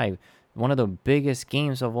 5, one of the biggest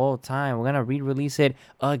games of all time. We're gonna re-release it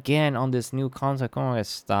again on this new console. Come on, guys,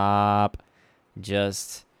 stop.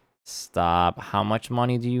 Just stop. How much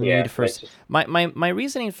money do you yeah. need for my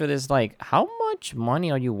reasoning for this, like, how much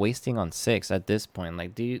money are you wasting on 6 at this point?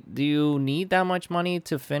 Like, do you need that much money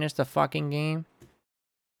to finish the fucking game?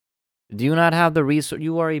 Do you not have the resource?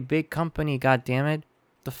 You are a big company, god damn it.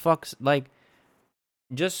 The fuck's like,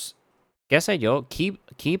 just guess I yo keep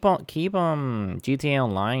on keep GTA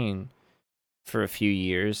Online for a few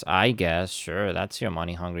years, I guess. Sure, that's your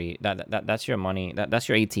money hungry. That's your money. That's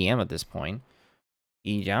your ATM at this point.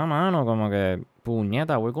 Y ya, mano, como que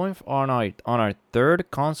puñeta, we're going on our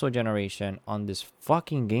third console generation on this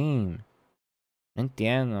fucking game.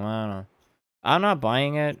 Entiendo, mano. I'm not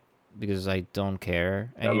buying it because I don't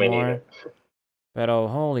care I mean, anymore. either. But oh,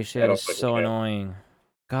 holy I shit, it's don't fucking so care. annoying.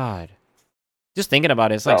 God. Just thinking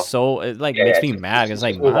about it, it's like So so. It like yeah, makes me mad. It's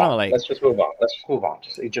like, just move on. mano, like, Let's just move on. Let's just move on.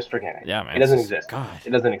 Just forget it. yeah, man. It It's doesn't just exist. God. It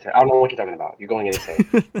doesn't exist. I don't know what you're talking about. You're going insane.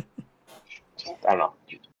 Just, I don't know.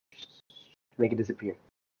 Just make it disappear.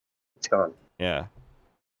 It's gone. Yeah.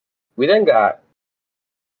 We then got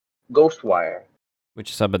Ghostwire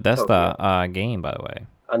Which is a Bethesda Tokyo. game, by the way.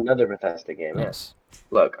 Another Bethesda game, yeah. Yes.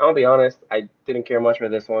 Look, I'll be honest. I didn't care much for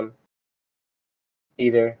this one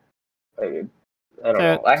either. I don't So,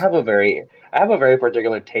 know. I have a very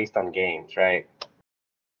particular taste on games, right?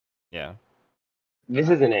 yeah. This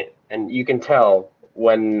isn't it, and you can tell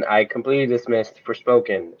when I completely dismissed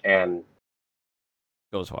Forspoken and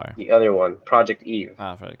Ghostwire. the other one, Project Eve,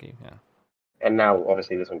 For the game, yeah. and now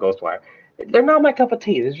obviously this one, Ghostwire. They're not my cup of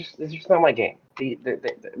tea. It's just not my game.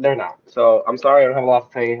 They're not. So I'm sorry, I don't have a lot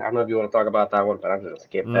to say. I don't know if you want to talk about that one, but I'm just gonna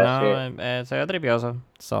skip that shit. No, se ve tripioso.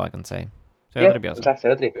 That's all I can say. Se ve Yeah, tripioso.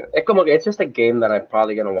 exactly. It's just a game that I'm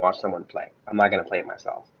probably gonna watch someone play. I'm not gonna play it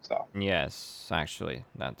myself. So Yes, actually,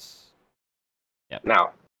 that's. Yep.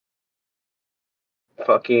 now,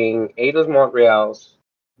 fucking Eidos Montreal's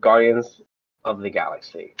Guardians of the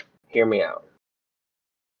Galaxy. Hear me out.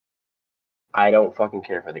 I don't fucking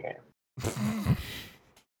care for the game.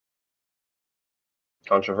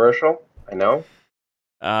 Controversial, I know.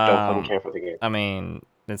 Don't fucking care for the game. I mean,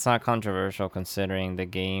 it's not controversial considering the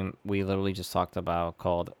game we literally just talked about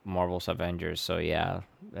called Marvel's Avengers. So yeah,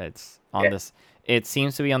 it's on Yeah. this. It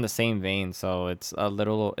seems to be on the same vein. So it's a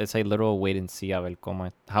little wait and see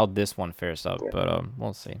how this one fares up. Yeah. But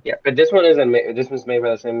we'll see. Yeah, but this one isn't. This was made by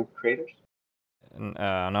the same creators.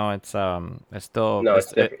 No, it's still No,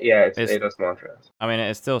 it's different. Yeah, it's it's Eidos Montreal. I mean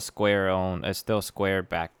it's still Square owned. It's still Square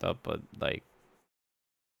backed up, but like,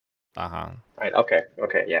 Right. Okay.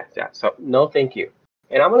 Okay. Yeah. Yeah. So no, thank you.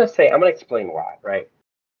 And I'm gonna explain why. Right.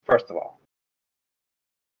 First of all,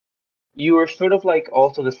 you were sort of like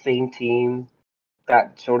also the same team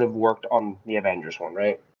that sort of worked on the Avengers one,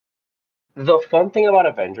 right? The fun thing about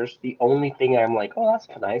Avengers, the only thing I'm like, oh, that's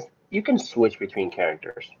nice. You can switch between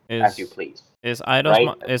characters as you please. Is Eidos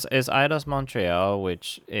right? is Eidos Montreal,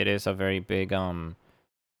 which it is a very big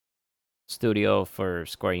studio for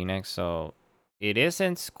Square Enix, so it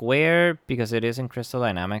isn't Square because it is in Crystal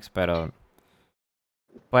Dynamics, but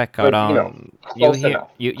But close enough.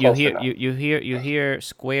 you hear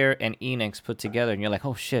Square and Enix put together, and you're like,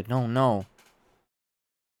 oh shit, no,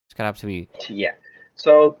 it's gonna have to be. Yeah.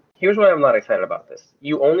 So here's why I'm not excited about this.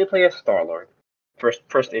 You only play as Star Lord.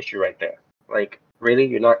 First issue right there. Like really,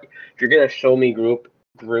 you're not. If you're gonna show me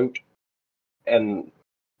Groot, and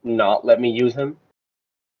not let me use him,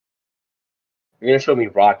 you're gonna show me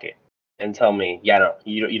Rocket and tell me, yeah, no,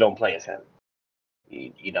 you don't play as him.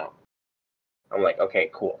 You don't. I'm like,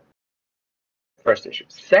 okay, cool. First issue.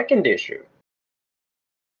 Second issue.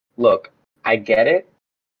 Look, I get it.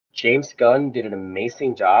 James Gunn did an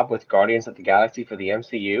amazing job with Guardians of the Galaxy for the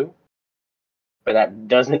MCU, but that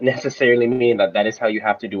doesn't necessarily mean that that is how you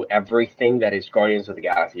have to do everything that is Guardians of the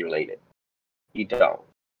Galaxy related. You don't.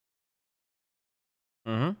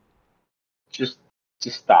 Mm-hmm. Just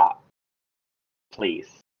stop, please.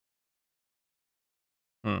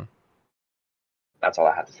 That's all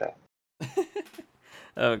I have to say.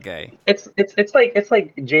 Okay. It's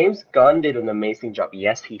like James Gunn did an amazing job.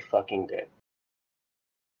 Yes, he fucking did.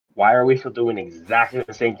 Why are we still doing exactly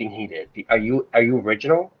the same thing he did? Are you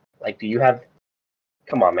original? Like, do you have?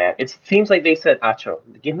 Come on, man. It seems like they said, Acho,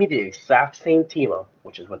 give me the exact same team up,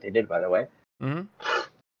 which is what they did, by the way. Mm-hmm.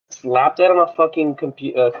 Slapped it on a fucking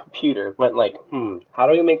computer. Went like, how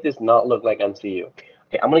do we make this not look like MCU?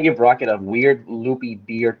 Okay, I'm gonna give Rocket a weird loopy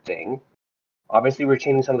beard thing. Obviously, we're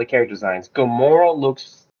changing some of the character designs. Gamora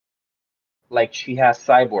looks like she has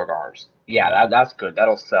cyborg arms. Yeah, that's good.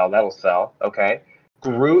 That'll sell. Okay.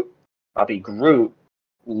 Groot, Groot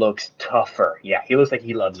looks tougher. Yeah, he looks like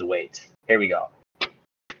he loves weights. Here we go.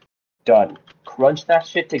 Done. Crunch that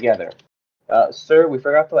shit together. Sir, we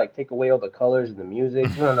forgot to take away all the colors and the music.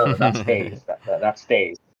 No, that stays. That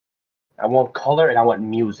stays. I want color and I want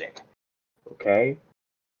music. Okay?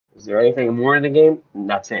 Is there anything more in the game?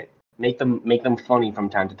 That's it. Make them funny from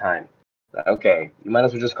time to time. Okay, you might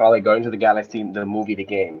as well just call it Guardians of the Galaxy, the movie, the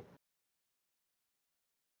game.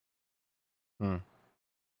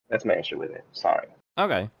 That's my issue with it. Sorry.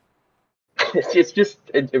 Okay.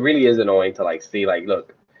 It really is annoying to see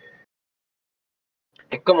look.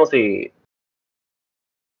 Es como si.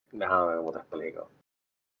 Déjame ver cómo te explico.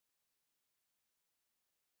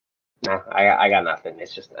 Nah, I got nothing.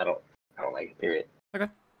 It's just I don't like it. Period. Okay.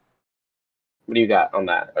 What do you got on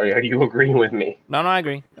that? Or are you agreeing with me? No, I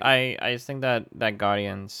agree. I just think that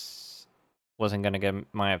Guardians wasn't gonna get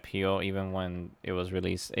my appeal even when it was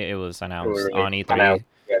released. It was announced on E3.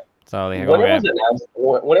 Yeah. So like, When it okay, was announced,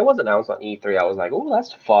 when it was announced on E3, I was like, "Oh,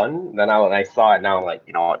 that's fun." Then when I saw it now, I'm like,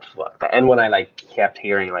 you know what, fuck that. And when I like kept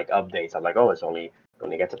hearing like updates, I'm like, "Oh, it's only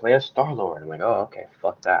get to play as Star Lord." I'm like, "Oh, okay,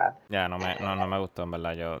 fuck that." yeah, no me gustó, en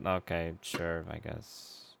verdad. Yo, okay, sure, I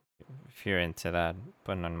guess. If you're into that,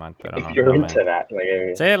 but normal, pero If no, you're no me. into that,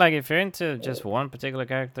 like, Say like if you're into just one particular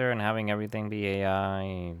character and having everything be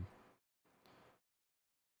AI,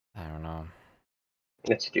 I don't know.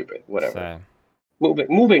 it's stupid. Whatever. So,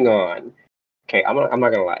 Moving on. Okay, I'm not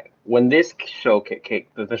gonna lie. When this showcase,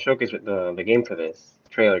 the showcase, the game for this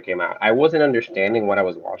trailer came out, I wasn't understanding what I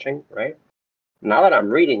was watching. Right now that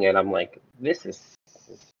I'm reading it, I'm like, this is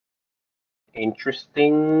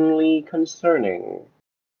interestingly concerning.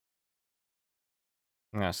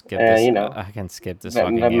 I'm gonna skip this. You know, I can skip this the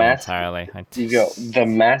fucking the game mas entirely. you go the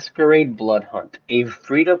Masquerade Blood Hunt, a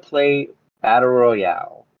free-to-play battle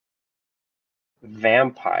royale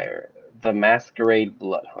vampire, the Masquerade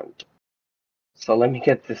Blood Hunt. So let me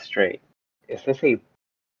get this straight. Is this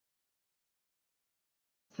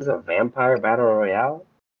a vampire battle royale?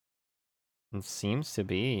 It seems to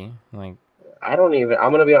be like. I don't even.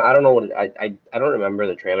 I'm gonna be. I don't know what. I don't remember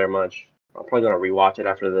the trailer much. I'm probably gonna rewatch it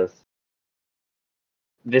after this.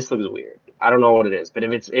 This looks weird. I don't know what it is, but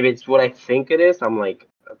if it's what I think it is, I'm like,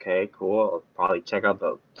 okay, cool. I'll probably check out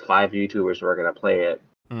the 5 YouTubers who are gonna play it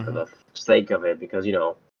for the sake of it, because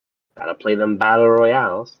gotta play them battle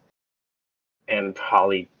royales, and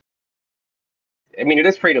probably. I mean, it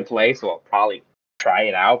is free to play, so I'll probably try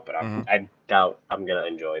it out, but I doubt I'm gonna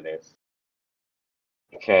enjoy this.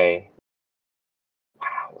 Okay.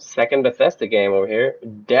 Wow. Second Bethesda game over here,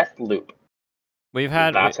 Deathloop. We've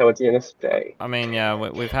had. That's how it's gonna stay. I mean, yeah,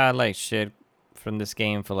 we've had like shit from this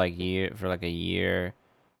game for like a year.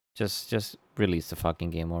 Just release the fucking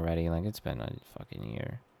game already. Like it's been a fucking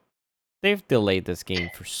year. They've delayed this game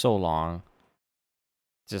for so long.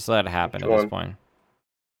 Just let it happen Which at this one? point.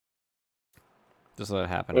 Just let it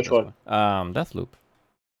happen at Which this one? point. Deathloop.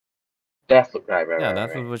 Deathloop. Right. Yeah,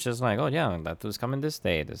 Deathloop was just like, oh yeah, Deathloop's coming this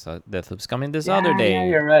day. This Deathloop's coming this other Yeah, day.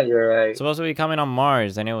 you're right. You're right. Supposed to be coming on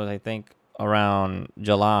March. Then it was, I think, around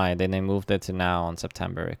July. Then they moved it to now on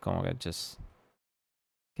September. Como que just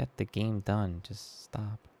get the game done. Just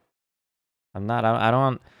stop. I'm not. I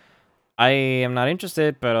don't. I am not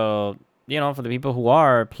interested. But for the people who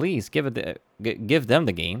are, please give them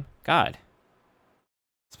the game. God,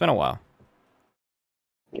 it's been a while.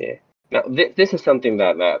 Yeah. Now this is something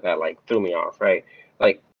that like threw me off, right?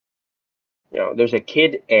 Like, there's a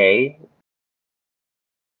Kid A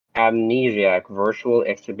Amnesiac virtual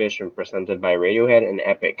exhibition presented by Radiohead and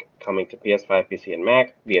Epic, coming to PS5, PC, and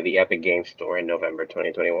Mac via the Epic Games Store in November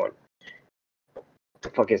 2021. What the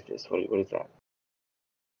fuck is this? What is that?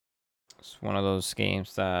 It's one of those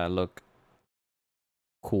games that look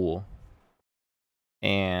cool.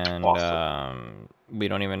 And Awesome. we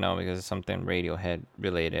don't even know because it's something Radiohead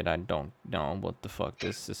related. I don't know what the fuck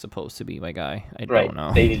this is supposed to be, my guy. I don't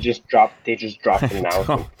know. They just dropped an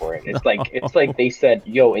announcement for it. It's like they said,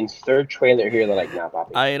 "Yo, insert trailer here." They're like, "Nah,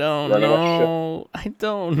 Bobby. I don't know. I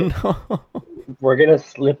don't know. We're gonna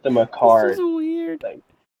slip them a This is card." weird. Like,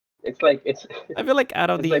 it's. I feel like out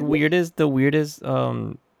of It's the like, weirdest, the weirdest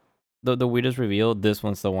reveal, this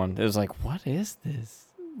one's the one. It was like, what is this?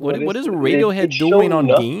 What is it Radiohead doing showed on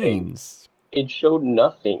nothing. games? It showed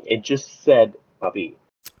nothing. It just said, "Bobby."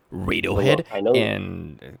 Radiohead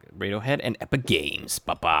and Epic Games,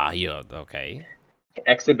 papa. Yeah, okay.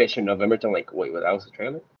 Exhibition November to like, wait, that was the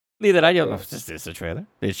trailer? This is a trailer.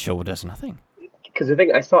 It showed us nothing. Because the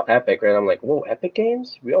thing, I saw Epic, right? I'm like, whoa, Epic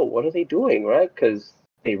Games? Yo, what are they doing, right? Because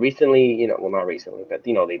they recently, well, not recently, but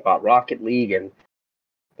they bought Rocket League, and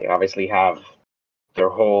they obviously have their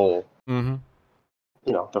whole,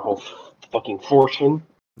 their whole fucking fortune,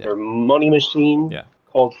 their money machine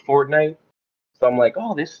called Fortnite. So I'm like,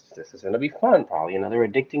 oh, this is gonna be fun. Probably another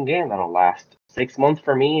addicting game that'll last 6 months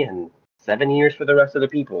for me and 7 years for the rest of the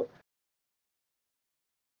people.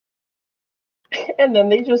 And then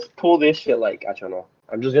they just pull this shit like, I don't know.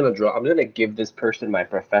 I'm gonna give this person my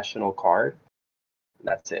professional card.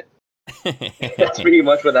 That's it. That's pretty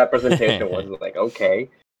much what that presentation was. Like, okay,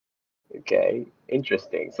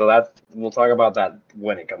 interesting. So we'll talk about that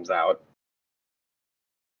when it comes out.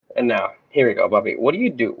 And now, here we go, Bobby. What do you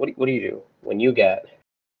do? What do you do when you get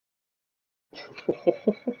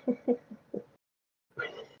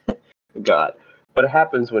God? What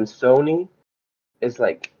happens when Sony is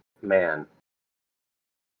like, man,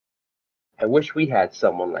 I wish we had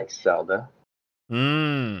someone like Zelda.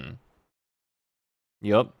 Yup.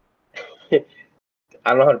 I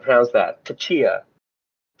don't know how to pronounce that. Chia,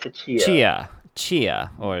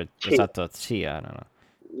 or Sato Chia. I don't know.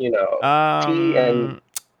 T and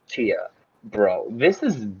Tia, bro, this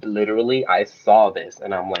is literally, I saw this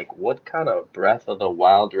and I'm like, what kind of Breath of the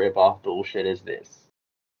Wild rip-off bullshit is this?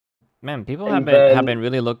 Man, people And have then been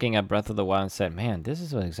really looking at Breath of the Wild and said, "Man, this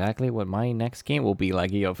is exactly what my next game will be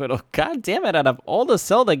like." Yo, but god damn it! Out of all the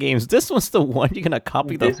Zelda games, this one's the one you're gonna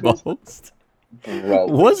copy the this was, most. bro,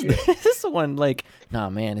 Was legit. this one like? Nah,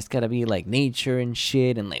 man, it's gotta be like nature and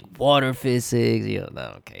shit and like water physics. Yo,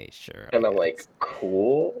 no, okay, sure, I And I'm like, guess.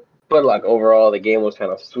 cool. But like overall, the game was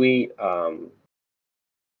kind of sweet. I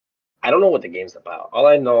don't know what the game's about. All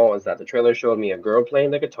I know is that the trailer showed me a girl playing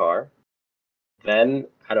the guitar. Then,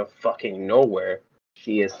 out of fucking nowhere,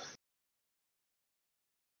 she is.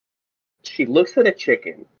 She looks at a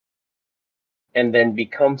chicken and then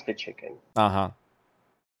becomes the chicken. Uh huh.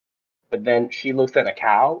 But then she looks at a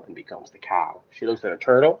cow and becomes the cow. She looks at a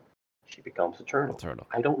turtle, she becomes a turtle. Turtle.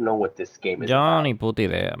 I don't know what this game is Yo, about. ni puta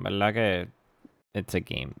idea. ¿Verdad que it's a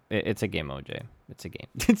game? It's a game, OJ. It's a game.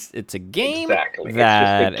 It's a game Exactly. It's just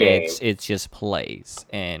a that game. it's just plays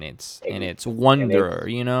and And it's wonder.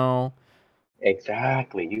 it's You know.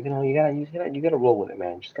 exactly. You gotta roll with it,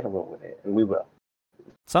 man. You just gotta roll with it. And we will. I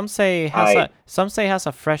Some say has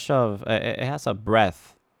a fresh of it has a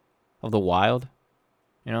breath of the wild.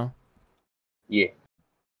 You know. yeah.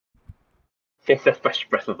 It's a fresh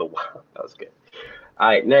breath of the wild. That was good.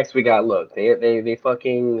 Alright, next we got look. They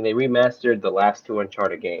fucking they remastered the last two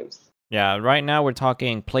Uncharted games. Yeah, right now we're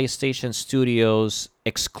talking PlayStation Studios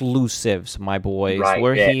exclusives, my boys. Right,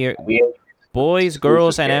 We're yeah. here, We have boys,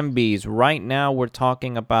 girls, exclusive games. and MBs. Right now we're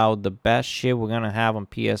talking about the best shit we're gonna have on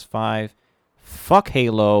PS5. Fuck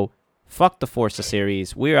Halo. Fuck the Forza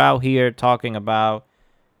series. We're out here talking about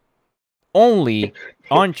only Like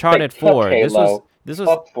Uncharted fuck 4. Halo, This was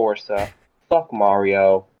fuck Forza, fuck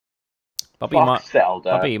Mario, fuck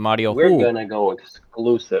Zelda. Papi Mario We're who? gonna go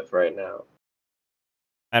exclusive right now.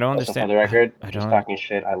 I don't Listen, for understand. the record, I just don't talking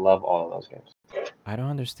shit. I love all of those games. I don't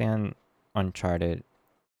understand Uncharted.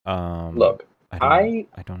 Look, I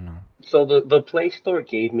I don't know. so the Play Store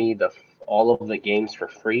gave me the all of the games for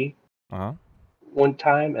free Uh-huh. one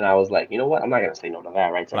time, and I was like, you know what? I'm not gonna say no to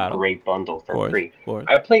that, right? It's a Claro. great bundle Of for course. free. Of course.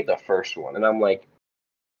 I played the first one, and I'm like,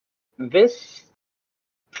 this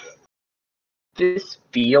this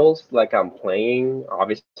feels like I'm playing,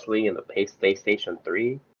 obviously, in the PlayStation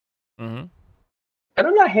 3. Mm-hmm. And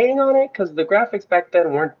I'm not hating on it because the graphics back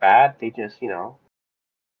then weren't bad. They just, they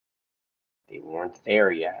weren't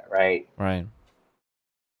there yet, right? Right.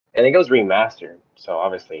 And it goes remastered, so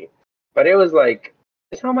obviously. But it was like,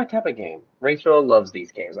 it's not my type of game. Rachel loves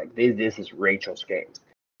these games. Like, this is Rachel's games.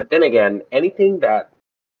 But then again, anything that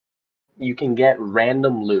you can get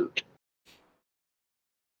random loot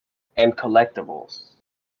and collectibles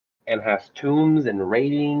and has tombs and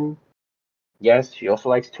raiding. Yes, she also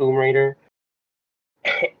likes Tomb Raider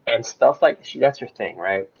and stuff like that's her thing,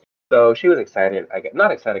 right? So she was excited. I get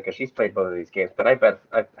not excited because she's played both of these games, but I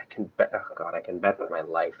can bet. Oh god, I can bet with my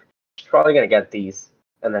life. She's probably gonna get these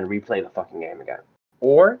and then replay the fucking game again.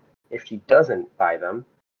 Or if she doesn't buy them,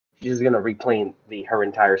 she's gonna replay her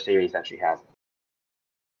entire series that she has,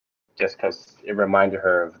 just because it reminded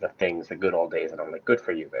her of the things, the good old days. And I'm like, good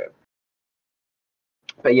for you, babe.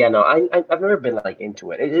 But yeah, no, I've never been like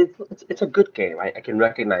into it. It's a good game. I can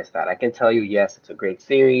recognize that. I can tell you, yes, it's a great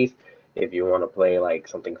series. If you want to play like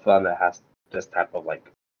something fun that has this type of like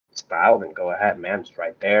style, then go ahead, man. It's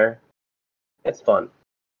right there. It's fun.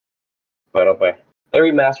 But okay, they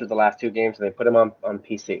remastered the last two games and they put them on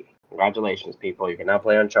PC. Congratulations, people! You can now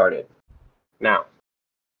play Uncharted. Now,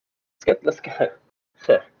 let's get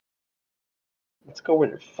let's go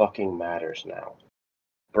where it fucking matters now,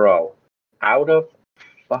 bro. Out of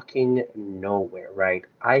fucking nowhere, right?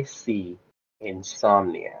 I see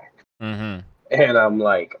Insomniac. Mm-hmm. And I'm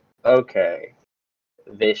like, okay,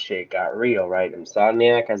 this shit got real, right?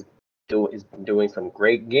 Insomniac is doing some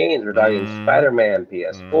great games regarding Mm-hmm. Spider-Man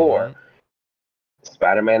PS4, Mm-hmm.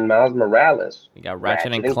 Spider-Man Miles Morales, You got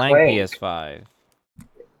Ratchet Ratchet and and Clank Clank. PS5.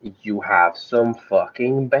 You have some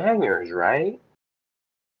fucking bangers, right?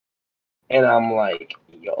 And I'm like,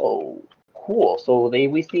 yo, cool. So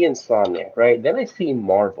we see Insomniac, right? Then I see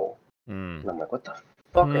Marvel. Hmm. And I'm like, what the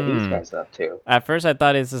fuck are these Hmm. guys up to? At first, I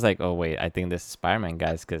thought it's just like, oh wait, I think this is Spider-Man,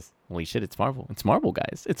 guys, because holy shit, it's Marvel. It's Marvel,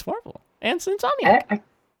 guys. It's Marvel, and it's Insomniac.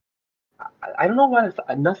 I don't know why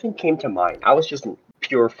nothing came to mind. I was just in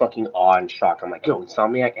pure fucking awe and shock. I'm like, yo,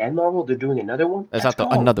 Insomniac and Marvel, they're doing another one? There's Let's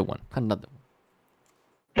not go. another one. Another one.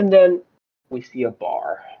 And then we see a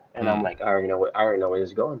bar. And I'm Hmm. like, I already know where this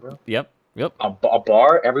is going, bro. Yep. Yep. A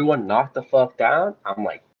bar, everyone knocked the fuck down. I'm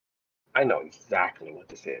like, I know exactly what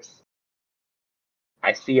this is.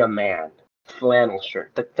 I see a man, flannel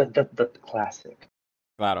shirt, the classic.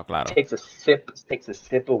 Claro, claro. Takes a sip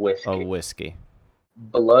of Of whiskey. whiskey.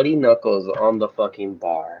 Bloody knuckles on the fucking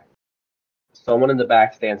bar. Someone in the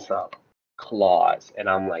back stands up, claws, and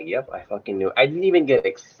I'm like, yep, I fucking knew. I didn't even get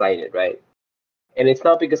excited, right? And it's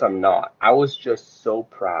not because I'm not. I was just so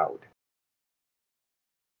proud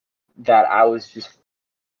that I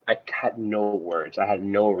had no words. I had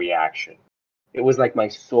no reaction. It was like my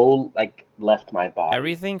soul like left my body.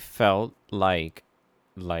 Everything felt like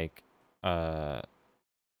uh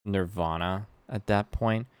Nirvana at that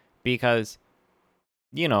point because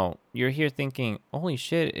you're here thinking, holy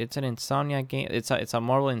shit, it's an Insomniac game. It's a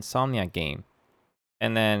Marvel Insomniac game,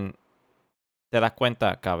 and then te das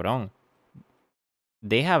cuenta, cabrón,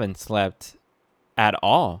 they haven't slept at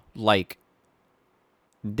all. Like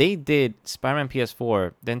they did Spider-Man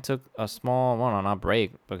PS4, then took a small, well, not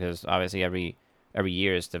break because obviously every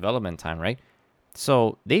year is development time, right?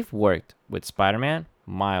 So they've worked with Spider-Man,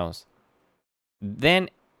 Miles. Then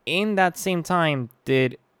in that same time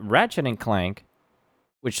did Ratchet and Clank,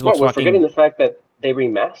 which Well, looks we're forgetting fucking. the fact that they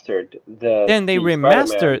remastered Then they the Spider-Man.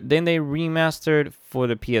 remastered. Then they remastered for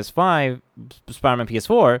the PS5, Spider-Man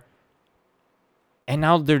PS4, and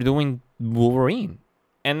now they're doing Wolverine.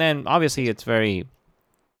 And then obviously it's very,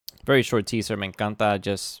 very short teaser. Me encanta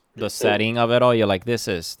just the setting of it all. You're like, this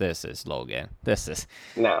is Logan. This is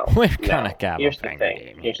Now, we're gonna now, have a here's the banger thing.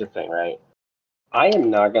 game here. Here's the thing, right? I am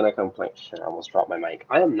not gonna complain. Shit, I almost dropped my mic.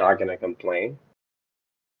 I am not gonna complain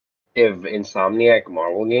if Insomniac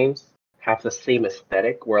Marvel games have the same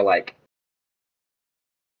aesthetic, where like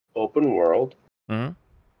open world, Mm-hmm.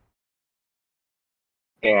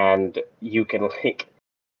 and you can like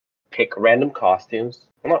pick random costumes.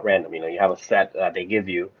 Well, not random, you have a set that they give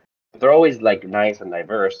you. But they're always like nice and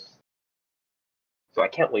diverse. So I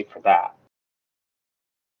can't wait for that.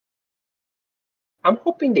 I'm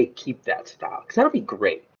hoping they keep that style because that'll be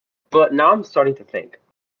great. But now I'm starting to think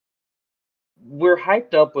we're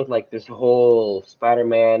hyped up with like this whole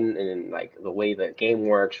Spider-Man and like the way the game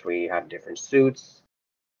works, where you have different suits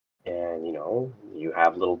and you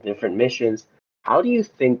have little different missions. How do you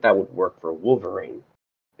think that would work for Wolverine?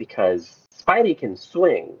 Because Spidey can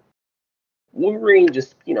swing. Wolverine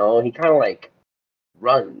just, he kind of like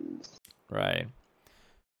runs. Right.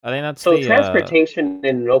 I think that's So the transportation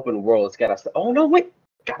in an open world, it's gotta. Oh no, wait,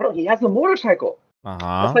 God, he has a motorcycle. That's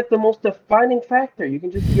uh-huh. like the most defining factor. You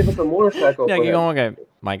can just give us a motorcycle Yeah, for you him. go, okay,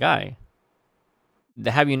 my guy.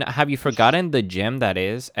 Have you forgotten the gem that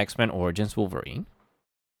is X-Men Origins Wolverine?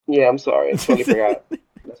 Yeah, I'm sorry, I totally forgot.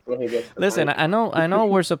 That's when he gets the Listen, bike. I know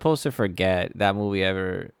we're supposed to forget that movie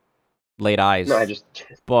ever laid No, I eyes, just.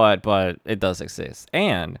 but it does exist,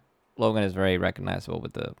 and Logan is very recognizable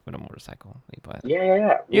with the motorcycle. But Yeah.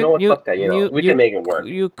 You you know what? you Fuck that. you We you can make it work.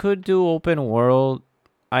 you could do open world.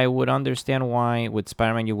 I would understand why with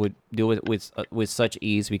Spider-Man you would do it with such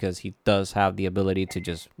ease because he does have the ability to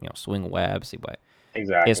just swing webs, but it's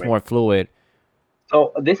Exactly. more fluid.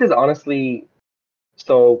 So this is honestly.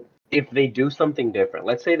 So if they do something different,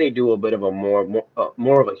 let's say they do a bit of a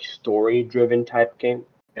more of a story-driven type game,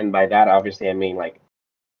 and by that obviously I mean like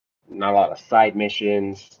not a lot of side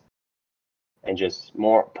missions and just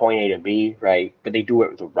more point A to B, right? But they do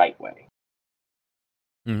it the right way.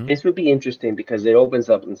 Mm-hmm. This would be interesting because it opens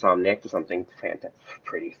up Insomniac to something fantastic,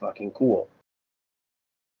 pretty fucking cool.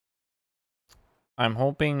 I'm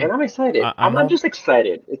hoping. And I'm excited. I, I'm I'm hope. just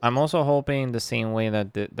excited. I'm also hoping the same way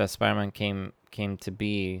that Spider-Man came to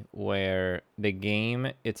be, where the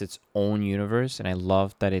game it's its own universe, and I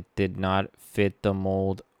love that it did not fit the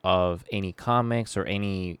mold of any comics or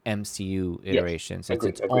any MCU Yes, iterations. It's agreed,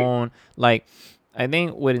 its agreed. own. Like, I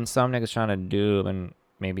think what Insomniac is trying to do, and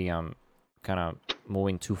maybe I'm kind of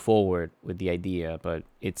moving too forward with the idea, but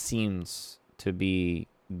it seems to be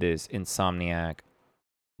this Insomniac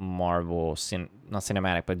Marvel not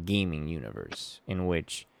cinematic but gaming universe in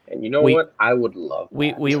which And you know we what? I would love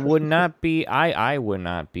that. we would not be I would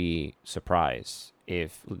not be surprised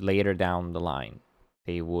if later down the line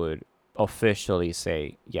they would officially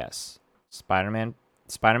say yes, Spider-Man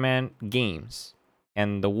games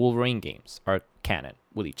and the Wolverine games are canon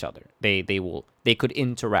with each other. They could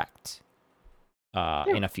interact Yeah.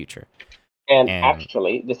 in a future. And And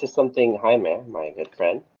actually, this is something Jaime, my good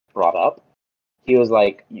friend, brought up. He was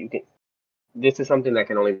like, "You can." This is something that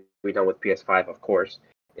can only be done with PS5, of course.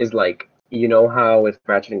 Is like, you know how with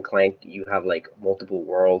Ratchet and Clank you have like multiple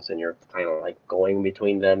worlds and you're kind of like going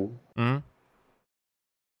between them. mhm.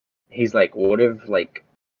 He's like, what if like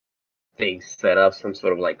they set up some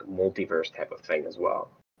sort of like multiverse type of thing as well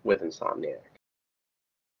with Insomniac,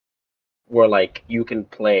 where like you can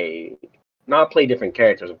not play different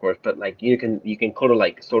characters, of course, but like you can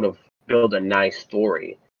sort of build a nice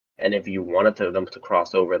story And if you wanted them to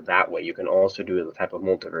cross over that way, you can also do the type of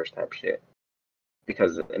multiverse type shit.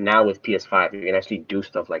 Because now with PS5, you can actually do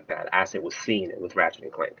stuff like that, as it was seen with Ratchet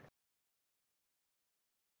and Clank.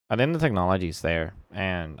 I think the technology's there,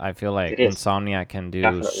 and I feel like It is, Insomniac can do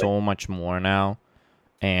definitely. so much more now.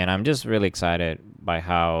 And I'm just really excited by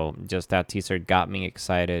how just that teaser got me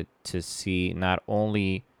excited to see not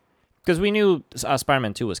only because we knew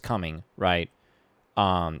Spider-Man 2 was coming, right?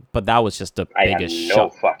 But that was just the I had biggest no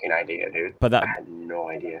shock. fucking idea, dude. But I that had no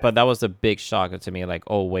idea. but that was the big shock to me. Like,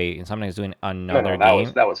 oh wait, Insomniac's doing another No,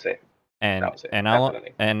 game, that was it. That and was it, and not,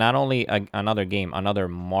 definitely. and not only another game, another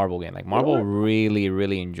Marvel game. Like You know Marvel what?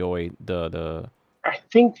 really enjoyed the. I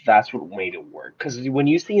think that's what made it work. Because when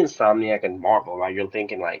you see Insomniac and Marvel, right, you're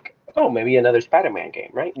thinking like, oh, maybe another Spider-Man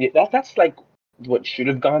game, right? That's like what should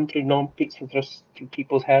have gone through through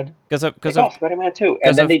people's head. Because Like, oh, Spider-Man 2, and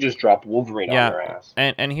because then of they just dropped Wolverine on yeah, their ass.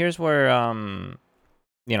 and here's where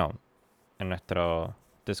you know, en nuestro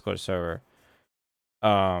Discord server,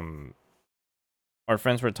 um, our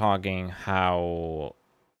friends were talking how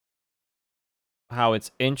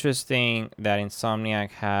it's interesting that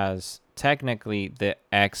Insomniac has technically the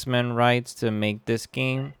X-Men rights to make this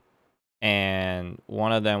game, and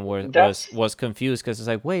one of them That's was confused because it's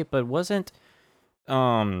like, wait, but wasn't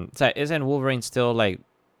isn't Wolverine still like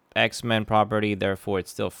X-Men property, therefore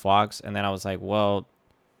it's still Fox? And then I was like, well,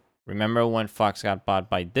 remember when Fox got bought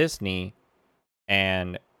by Disney,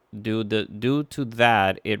 and due to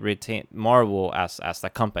that, it retained Marvel as the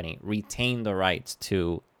company retained the rights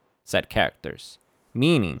to said characters.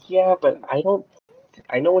 Meaning, yeah, but I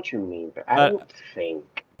know what you mean, but I but don't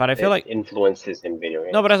think I feel it like influences in video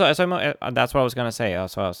no, but games. that's what I was gonna say.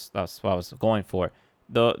 That's what I was going for.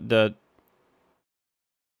 The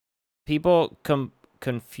people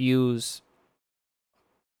confuse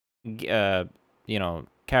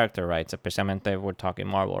character rights, especially we're talking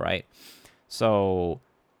Marvel, right? So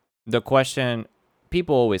the question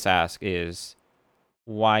people always ask is,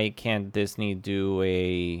 why can't Disney do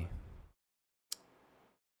a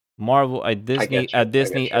Marvel I get you. I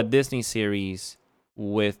get A you. Disney series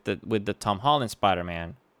with the Tom Holland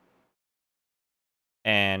Spider-Man?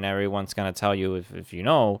 And everyone's gonna tell you, if you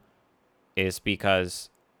know, is because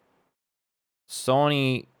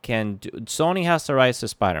Sony has the rights to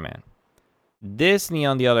Spider-Man. Disney,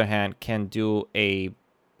 on the other hand, can do a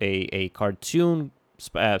cartoon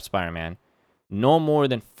Spider-Man, no more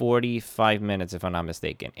than 45 minutes, if I'm not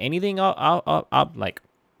mistaken. Anything like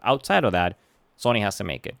outside of that, Sony has to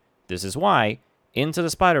make it. This is why Into the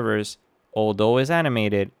Spider-Verse, although it's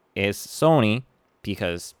animated, is Sony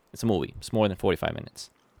because it's a movie. It's more than 45 minutes.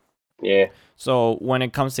 Yeah. So when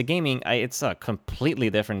it comes to gaming, it's a completely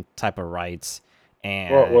different type of rights,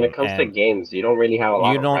 Well, when it and comes to games, you don't really have a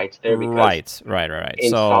lot you of don't rights there because right.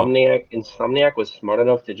 So Insomniac was smart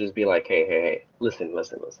enough to just be like, hey, listen.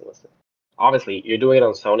 Obviously, you're doing it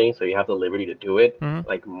on Sony, so you have the liberty to do it, mhm.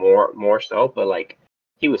 like more so. But like,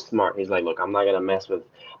 he was smart. He's like, look, I'm not gonna mess with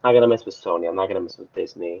Sony. I'm not gonna mess with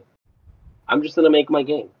Disney. I'm just gonna make my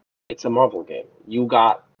game. It's a Marvel game. You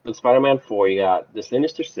got the Spider-Man 4. You got the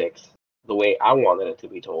Sinister Six, the way I wanted it to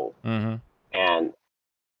be told, and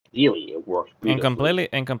really, it worked beautifully.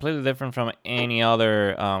 And completely different from any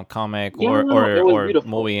other comic Yeah, no, it was or beautiful.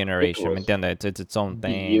 movie It iteration. And was then it's its own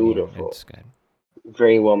thing, and beautiful. it's good.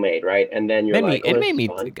 Very well made, right? And then you're like, oh, It this made is me.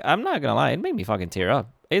 fun. I'm not gonna lie, it made me fucking tear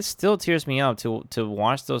up. It still tears me up to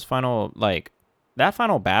watch those final, like, that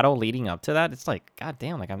final battle leading up to that. It's like, god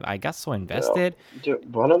damn, like I got so Dude, invested.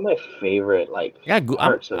 dude, one of my favorite like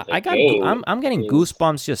parts of the game I'm getting is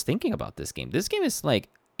goosebumps just thinking about this game. This game is like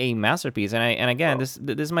a masterpiece, and again, bro,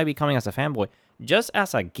 this might be coming as a fanboy, just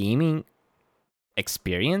as a gaming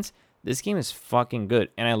experience. This game is fucking good,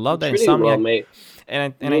 and I love it's that really well Insomniac. made.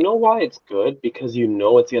 And You know why it's good? Because you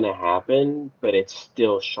know it's gonna happen, but it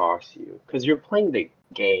still shocks you. Because you're playing the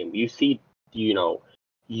game. You see, you know,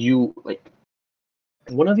 you like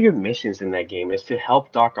one of your missions in that game is to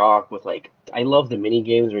help Doc Ock with like I love the mini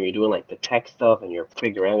games when you're doing like the tech stuff and you're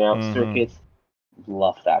figuring out mm-hmm. circuits.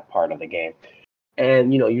 Love that part of the game.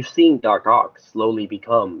 And you're seeing Doc Ock slowly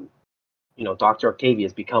become, Dr.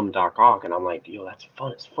 Octavius become Doc Ock, and I'm like, yo, that's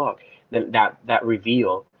fun as fuck. Then that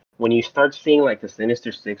reveal when you start seeing like the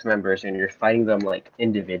Sinister Six members and you're fighting them like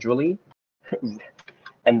individually,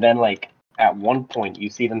 and then like at one point you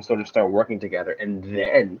see them sort of start working together, and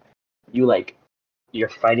then you like you're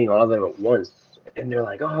fighting all of them at once, and they're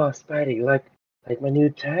like, "Oh, Spidey, you like my new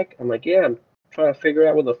tech?" I'm like, "Yeah, I'm trying to figure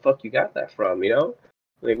out where the fuck you got that from, you know?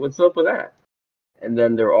 Like, what's up with that?" And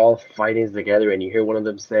then they're all fighting together, and you hear one of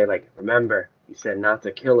them say, like, "Remember, you said not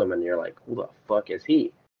to kill him," and you're like, "Who the fuck is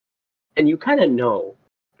he?" And you kind of know.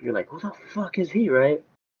 You're like, "Who the fuck is he?" Right?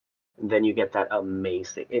 then you get that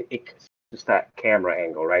amazing, just that camera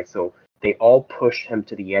angle, right? So they all push him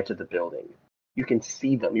to the edge of the building. You can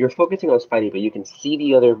see them. You're focusing on Spidey, but you can see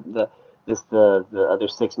the other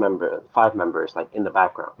five members like in the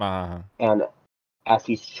background. And as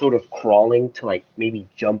he's sort of crawling to like maybe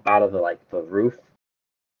jump out of the roof,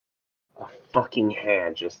 a fucking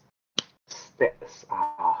hand just sticks.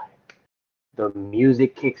 The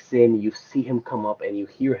music kicks in. You see him come up, and you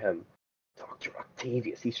hear him talk to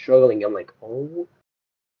Octavius. He's struggling. I'm like, oh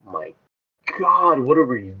my god, what a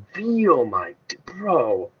reveal, my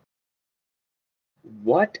bro!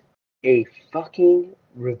 What a fucking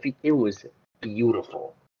reveal! It was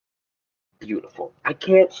beautiful. Beautiful. I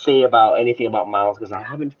can't say anything about Miles because I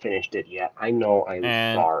haven't finished it yet. I know I'm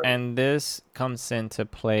sorry. And this comes into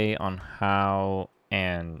play on how,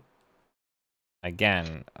 and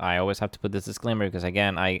again, I always have to put this disclaimer because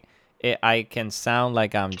again, I can sound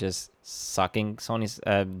like I'm just sucking Sony's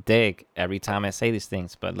dick every time I say these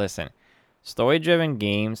things, but listen, story-driven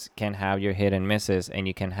games can have your hit and misses, and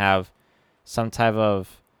you can have some type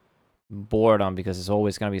of boredom because there's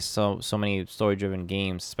always gonna be so many story-driven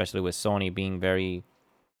games, especially with Sony being very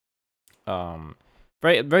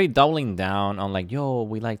very doubling down on like, yo,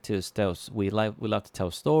 we love to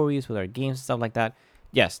tell stories with our games and stuff like that.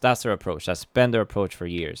 Yes, that's their approach. That's been their approach for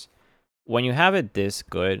years. When you have it this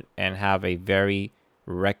good and have a very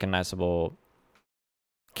recognizable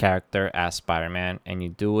character as Spider-Man, and you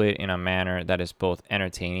do it in a manner that is both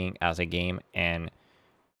entertaining as a game and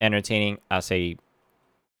entertaining as a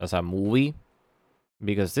movie,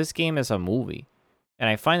 because this game is a movie. And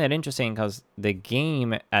I find that interesting because the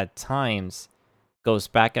game at times goes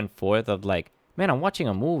back and forth of like, man, I'm watching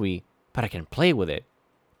a movie, but I can play with it.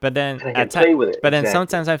 But then Exactly.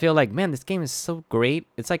 sometimes I feel like, man, this game is so great.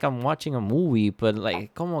 It's like I'm watching a movie, but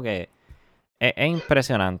like, como que es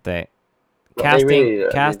impresionante. No,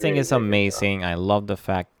 Casting is amazing. I love the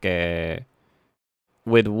fact that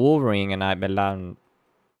with Wolverine and ¿verdad?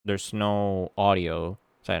 There's no audio,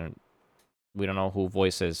 so we don't know who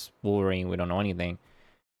voices Wolverine. We don't know anything.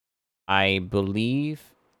 I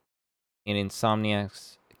believe in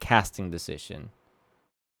Insomniac's casting decision.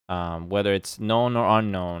 Whether it's known or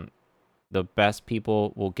unknown, the best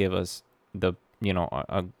people will give us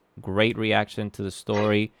a great reaction to the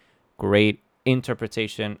story, great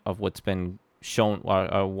interpretation of what's been shown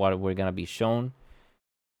or what we're gonna be shown.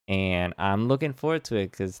 And I'm looking forward to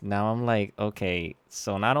it because now I'm like, okay,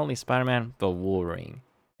 so not only Spider-Man, but Wolverine.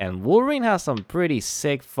 And Wolverine has some pretty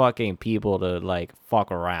sick fucking people to like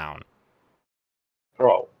fuck around.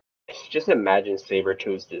 Bro, just imagine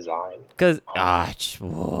Sabretooth's design. Cause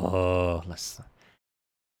whoa,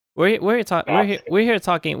 we're here talking.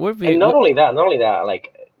 And not only that,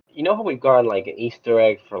 like, you know how we've gone like an Easter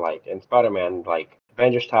egg for like in Spider-Man, like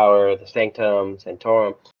Avengers Tower, the Sanctum,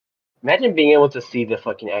 Santorum. Imagine being able to see the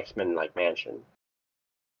fucking X-Men like mansion.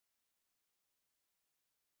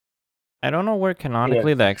 I don't know where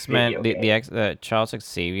canonically the X-Men, the Charles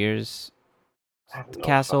Xavier's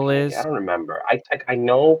castle is. I don't remember. I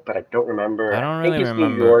know, but I don't remember. I don't really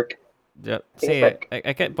remember. New York. Sí,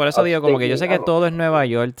 por eso digo como que yo sé que todo es Nueva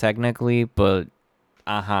York technically, but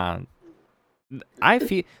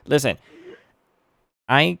listen,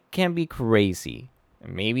 I can be crazy.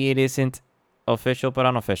 Maybe it isn't official but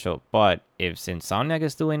unofficial, but if Insomniac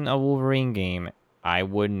is doing a Wolverine game, I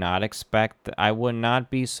would not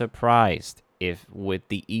be surprised if with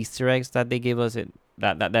the Easter eggs that they give us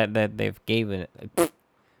that they've given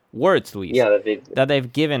words, Luis. Yeah, that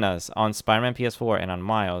they've given us on Spider-Man PS4 and on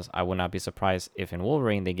Miles, I would not be surprised if in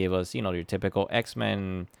Wolverine they gave us, your typical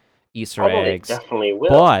X-Men Easter eggs. They definitely will.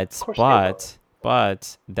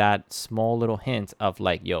 But that small little hint of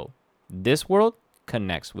like, yo, this world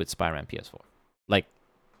connects with Spider-Man PS4. Like,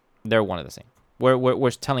 they're one of the same. We're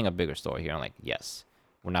telling a bigger story here. I'm like, yes,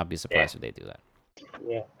 would not be surprised if they do that.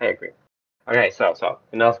 Yeah, I agree. Okay, so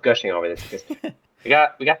enough gushing over this. We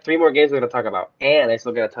got 3 more games we're gonna talk about, and I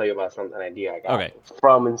still gotta tell you about an idea I got for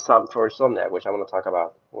Insomniac, which I'm gonna talk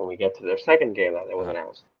about when we get to their second game that was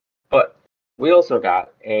announced. But we also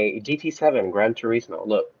got a GT7 Gran Turismo.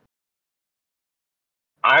 Look,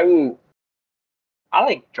 I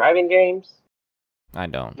like driving games. I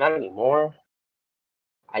don't. Not anymore.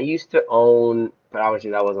 I used to own, but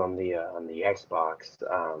obviously that was on the Xbox.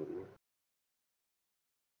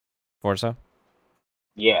 Forza?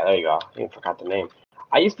 Yeah, there you go. I forgot the name.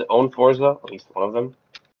 I used to own Forza, at least one of them,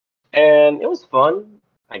 and it was fun,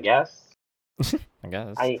 I guess. I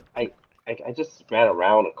guess. I just ran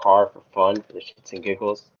around a car for fun, for the shits and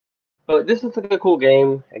giggles. But this is like a cool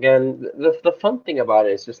game. Again, the fun thing about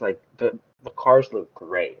it is just like the cars look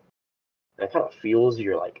great. And it kind of feels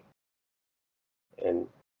you're like in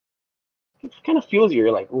it kind of fuels you.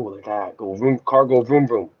 You're like, ooh, look at that, go vroom, car go vroom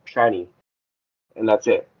vroom, shiny, and that's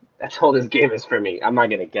it. That's all this game is for me. I'm not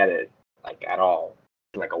gonna get it like at all.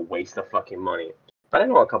 It's like a waste of fucking money. But I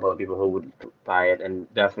know a couple of people who would buy it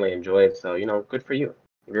and definitely enjoy it. So good for you.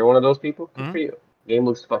 If you're one of those people, good Mm-hmm. for you. Game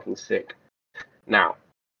looks fucking sick. Now,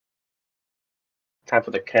 time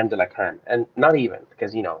for the creme de la creme, and not even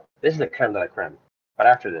because this is the creme de la creme. But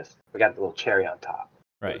after this, we got the little cherry on top.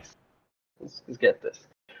 Right. Let's get this.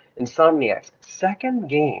 Insomniac's second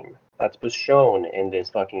game that was shown in this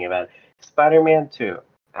fucking event, Spider-Man 2.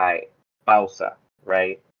 Pausa,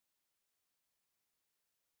 right?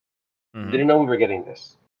 Mm-hmm. Didn't know we were getting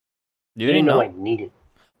this. You Didn't didn't know know? I needed.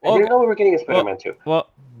 I Okay. didn't know we were getting a Well, Spider-Man 2. well,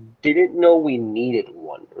 Didn't know we needed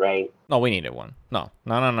one, right? no, we needed one. No,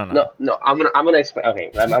 no, no, no, no. No. I'm gonna explain.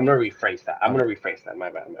 Okay, I'm gonna rephrase that. I'm Okay. gonna rephrase that. My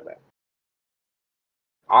bad.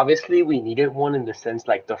 Obviously, we needed one in the sense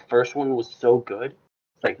like the first one was so good.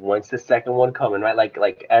 Like when's the second one coming, right?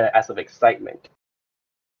 Like as of excitement.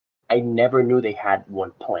 I never knew they had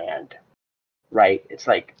one planned, right? It's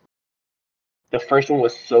like the first one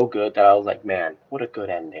was so good that I was like, man, what a good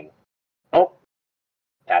ending. Oh,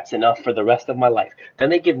 that's enough for the rest of my life. Then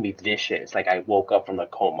they give me this shit. It's like I woke up from a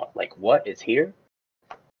coma. Like, what is here?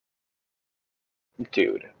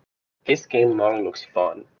 Dude, this game model looks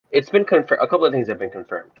fun. It's been confirmed. A couple of things have been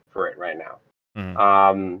confirmed for it right now.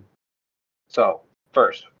 Mm-hmm. So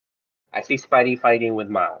first, I see Spidey fighting with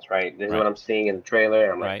Miles, right? This is what Right. I'm seeing in the trailer,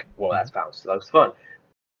 and I'm Right. like, well, that looks fun.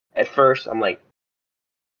 At first, I'm like,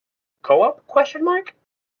 co-op? Question mark?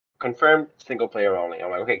 Confirmed, single player only.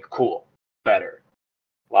 I'm like, okay, cool, better,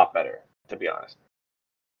 a lot better, to be honest.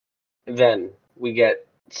 Then we get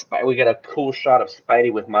a cool shot of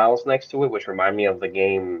Spidey with Miles next to it, which remind me of the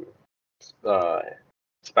game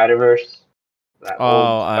Spider-Verse, that old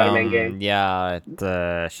Oh, Spider-Man game. yeah,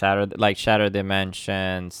 the Shadow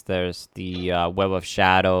Dimensions. There's the Web of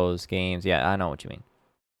Shadows games. Yeah, I know what you mean.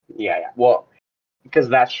 Yeah. Well, because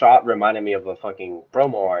that shot reminded me of the fucking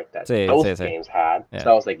promo art that Say, both say. games had. Yeah.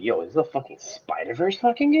 So I was like, yo, is this a fucking Spider-Verse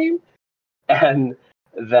fucking game? And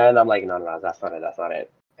then I'm like, no, that's not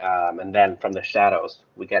it. And then from the shadows,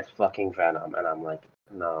 we get fucking Venom, and I'm like,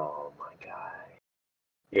 no, my guy,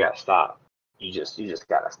 you gotta stop. You just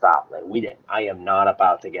gotta stop. Like I am not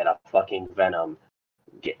about to get a fucking Venom.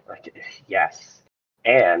 Yes.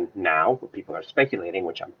 And now people are speculating,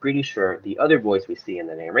 which I'm pretty sure the other voice we see in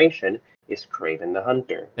the narration is Craven the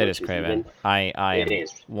Hunter, It is which is Craven. even I it am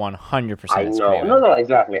is. 100% I it's know. Craven. No,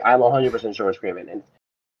 exactly. I'm 100% sure it's Craven,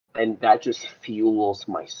 and that just fuels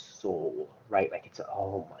my soul, right? Like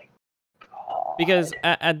oh my Because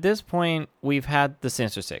god. at this point we've had the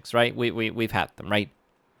Sinister Six, right? We've had them, right?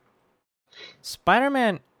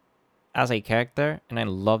 Spider-Man as a character, and I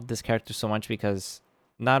love this character so much because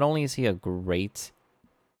not only is he a great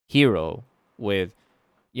hero with,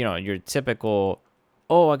 your typical,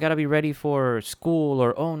 oh, I gotta be ready for school,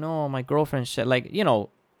 or oh no, my girlfriend shit, like,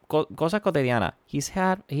 cosa cotidiana.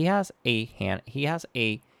 He has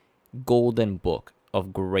a golden book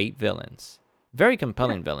of great villains, very Yeah,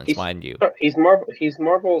 compelling villains, he's mind you. he's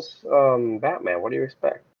Marvel's Batman. What do you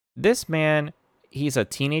expect? This man, he's a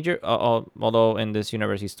teenager, although in this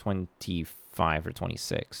universe he's 25 or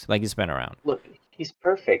 26. Like, he's been around. Look, he's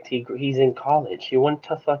perfect. He's in college. He went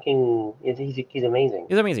to fucking. He's amazing.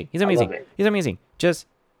 He's amazing. He's I amazing. love it. He's amazing. Just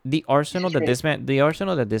He's just great. the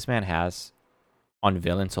arsenal that this man has on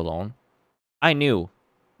villains alone, I knew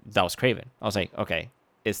that was Craven. I was like, okay,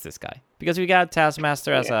 it's this guy, because we got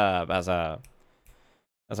Taskmaster as Yeah.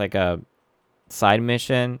 as like a side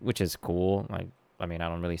mission, which is cool. Like, I mean, I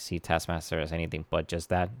don't really see Taskmaster as anything but just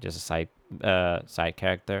that, just a side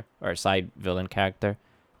character or side villain character.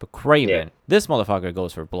 But Yeah. Craven, this motherfucker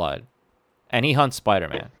goes for blood, and he hunts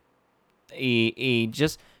Spider-Man. He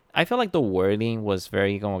just, I feel like the wording was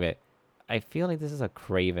very okay. I feel like this is a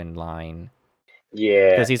Craven line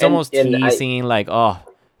Yeah. because he's And almost and I teasing like, oh,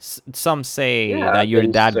 some say yeah, that I've you're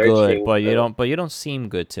been that good, searching but you for. don't, seem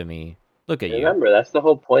good to me. Look at you. Remember, that's the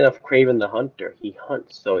whole point of Craven the Hunter. He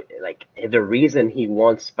hunts. So, like, the reason he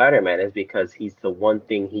wants Spider-Man is because he's the one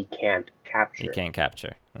thing he can't You capture. can't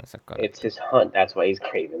capture. That's It's correct. his hunt. That's why he's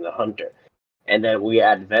Craven the Hunter. And then we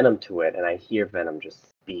add Venom to it, and I hear Venom just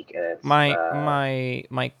speak, and it's My my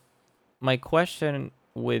my my question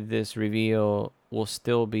with this reveal will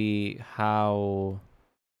still be how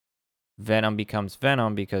Venom becomes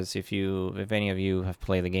Venom, because if any of you have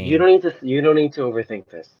played the game, you don't need to overthink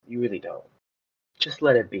this. You really don't. Just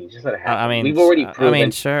let it be. Just let it I happen. mean, We've already I mean,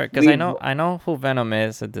 proven sure, because we've I know who Venom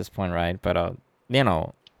is at this point, right? But you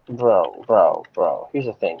know, bro. Here's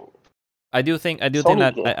the thing. I do think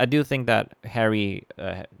Sony that Harry,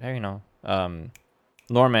 no,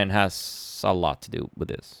 Norman has a lot to do with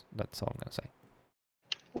this. That's all I'm gonna say.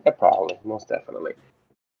 Yeah, probably, most definitely.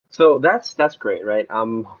 So that's great, right?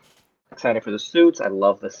 I'm excited for the suits. I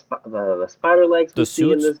love the spider legs we The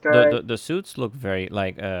see in suits, this guy. the suits look very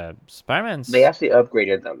like They Spider-Man's. actually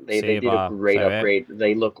upgraded them. They did a Seba, great upgrade.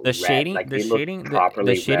 They look the red, shading, like they look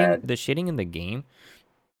properly red. the shading in the game,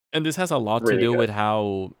 and this has a lot to Really do good. with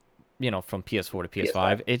how, from PS4 to PS5.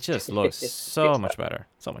 PS5, it just looks so PS5. much better,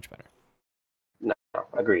 so much better. No,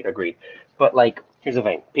 agreed, agreed. But like, here's the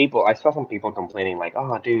thing. People, I saw some people complaining like,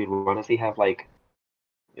 "Oh, dude, why does he have like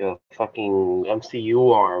fucking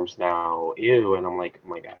MCU arms now? Ew!" And I'm like,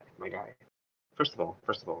 my guy. First of all,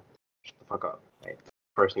 shut the fuck up. Right?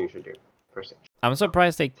 First thing you should do. First thing. I'm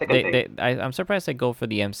surprised Second thing, I'm surprised they go for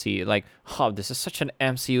the MCU. Like, oh, this is such an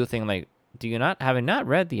MCU thing. Like, have you not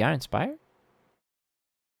read the Iron Spire?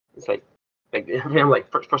 it's like I'm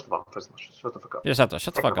like, first of all, shut the fuck up. You just have to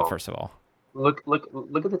shut the Second fuck of up all, first of all. look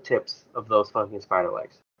at the tips of those fucking spider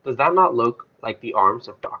legs. Does that not look like the arms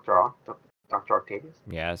of Doctor Octavius?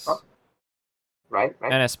 Huh? Yes. Right,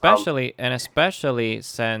 right. And especially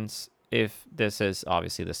since if this is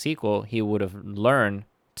obviously the sequel, he would have learned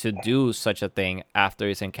to do such a thing after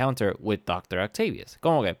his encounter with Dr. Octavius.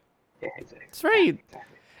 Como que Yeah, exactly, it's very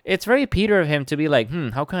exactly. it's very Peter of him to be like,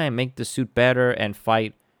 how can I make the suit better and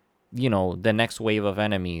fight, the next wave of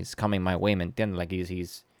enemies coming my way, man? Then like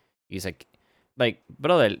he's like,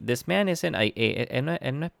 brother, this man isn't a no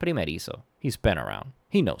es primerizo. He's been around.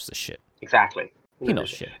 He knows the shit. Exactly. He knows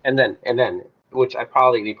shit. And then, which they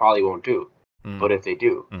probably won't do, but if they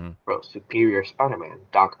do, bro, Superior Spider-Man,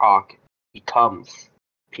 Doc Ock becomes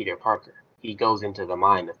Peter Parker. He goes into the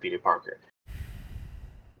mind of Peter Parker.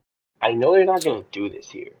 I know they're not gonna do this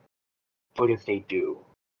here, but if they do,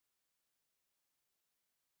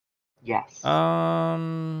 yes.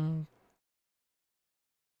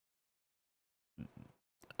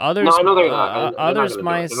 Others, No, I know they're not. They're not others gonna do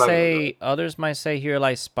might it. They're not gonna do say, it. here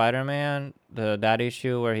like Spider-Man, that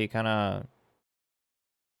issue where he kind of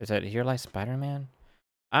is that here like Spider-Man.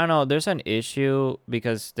 I don't know. There's an issue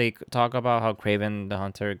because they talk about how Kraven the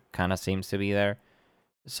Hunter kind of seems to be there,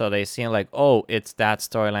 so they seem like, oh, it's that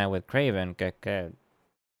storyline with Kraven.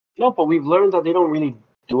 No, but we've learned that they don't really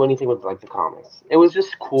do anything with like the comics. It was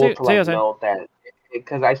just cool to like Say. note that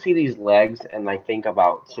because I see these legs and I think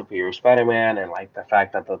about Superior Spider-Man and like the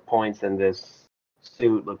fact that the points in this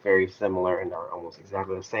suit look very similar and are almost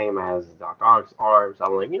exactly the same as Doc Ock's arms.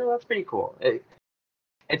 I'm like, that's pretty cool.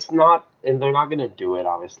 It's not, and they're not gonna do it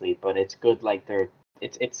obviously, but it's good. Like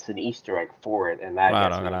it's an Easter egg for it, and that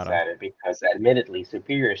gets me excited because, admittedly,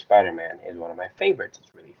 Superior Spider-Man is one of my favorites.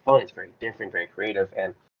 It's really fun. It's very different, very creative,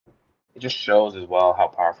 and it just shows as well how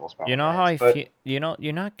powerful You know Spider-Man how is. I feel.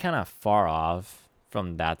 You're not kind of far off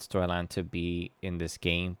from that storyline to be in this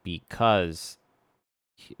game because,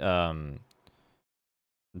 um,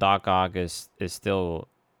 Doc Ock is still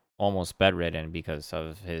almost bedridden because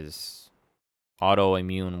of his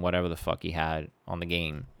autoimmune whatever the fuck he had on the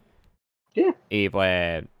game. Yeah.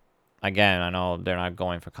 But again, I know they're not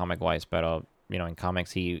going for comic wise, but in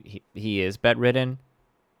comics he is bedridden.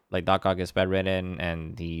 Like Doc Ock is bedridden,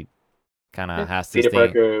 and he kind of has this Peter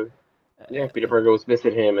thing. Parker. Yeah, Peter Parker goes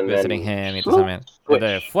visit him, and Visiting then him, y también.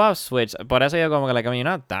 switch. Switch. Por eso yo como que, like, I mean, you're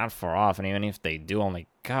not that far off, and even if they do, I'm like,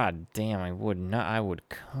 god damn, I would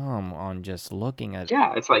come on just looking at.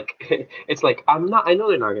 Yeah, it's like I'm not. I know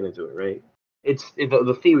they're not gonna do it, right?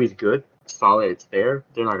 The theory's good, solid. It's there.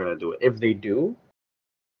 They're not gonna do it. If they do,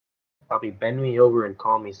 probably bend me over and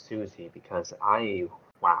call me Susie because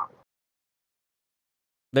wow.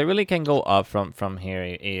 They really can go up from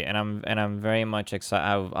here, and I'm very much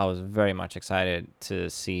excited. I was very much excited to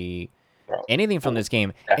see Bro, anything from this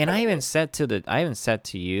game, and I even definitely. said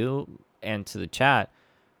to you and to the chat,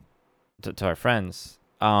 to our friends,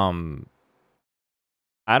 I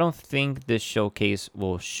don't think this showcase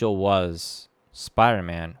will show us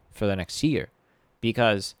Spider-Man for the next year,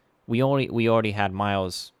 because we already had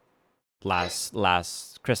Miles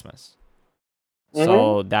last Christmas,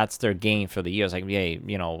 so that's their game for the year. It's like, yeah,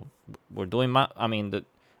 we're doing. I mean,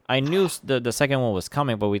 I knew the second one was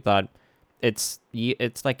coming, but we thought it's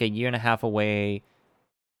like a year and a half away.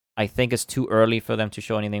 I think it's too early for them to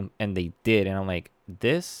show anything, and they did, and I'm like,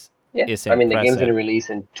 this Yeah, is I mean the game's gonna impressive. release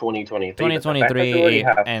in 2023, but the fact that they already 2023,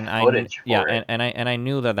 have and footage for it. and I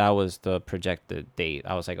knew that was the projected date.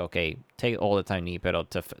 I was like, okay, take all the time you need,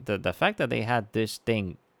 but the fact that they had this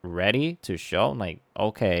thing ready to show, I'm like,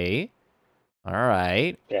 okay, all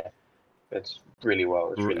right. Yeah, it's really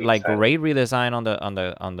well. It's really Like exciting. great redesign on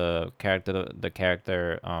the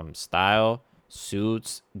character, style,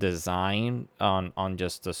 suits, design on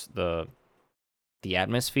just the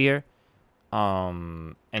atmosphere.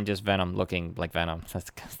 And just Venom looking like Venom. Yeah,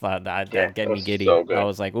 That get it me was giddy. so I good.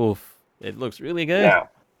 was like, oof, it looks really good.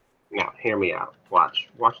 Now, hear me out. Watch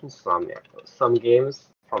Insomniac. Some games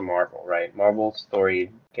from Marvel, right? Marvel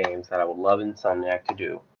story games that I would love Insomniac to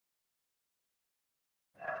do.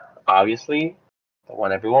 Obviously, the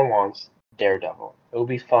one everyone wants, Daredevil. It would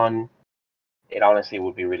be fun. It honestly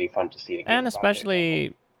would be really fun to see a game And about Daredevil.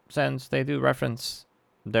 especially since they do reference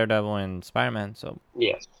Daredevil and Spider-Man, so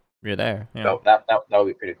Yes, you're there. Yeah. that would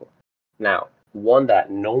be pretty cool. Now, one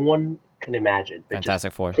that no one can imagine, but just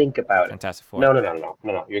Fantastic Four. think about it. Fantastic Four.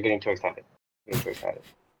 No. You're getting too excited. You're getting too excited.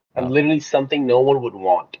 And Oh. literally something no one would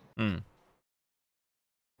want. Mm.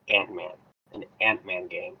 Ant-Man. An Ant-Man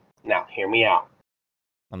game. Now, hear me out.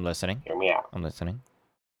 I'm listening. Hear me out. I'm listening.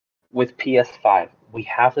 With PS5, we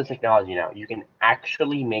have the technology now. You can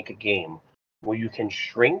actually make a game where you can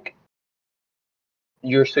shrink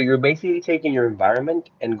you're basically taking your environment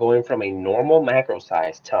and going from a normal macro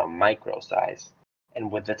size to a micro size.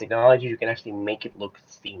 And with the technology, you can actually make it look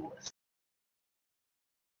seamless.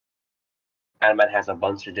 Ant-Man has a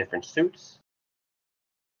bunch of different suits.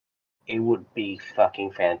 It would be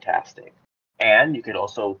fucking fantastic. And you could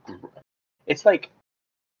also, it's like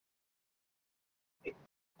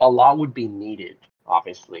a lot would be needed,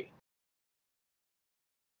 obviously,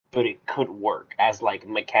 but it could work as like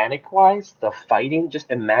mechanic wise. The fighting,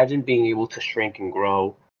 just imagine being able to shrink and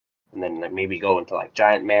grow, and then like maybe go into like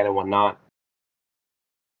Giant Man and whatnot.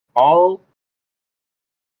 All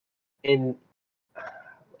in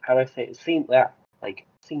how do I say it? Like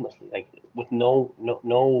seamlessly, like with no.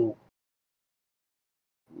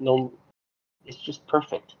 It's just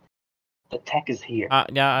perfect. The tech is here.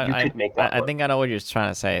 Yeah, You could make that I work. think I know what you're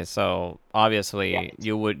trying to say. So Yeah, obviously,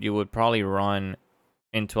 you would probably run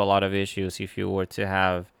into a lot of issues if you were to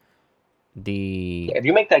have the. yeah. If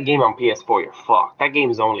you make that game on PS4, you're fucked. That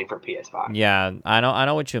game is only for PS5. Yeah, I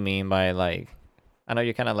know what you mean by like. I know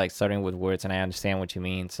you're kind of like starting with words, and I understand what you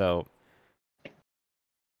mean. So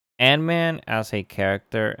Ant-Man as a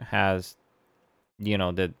character has,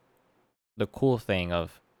 the cool thing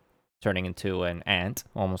of turning into an ant,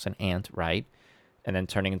 almost an ant, right? And then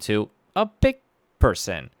turning into a big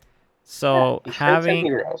person. Yeah, So he shrinks and he having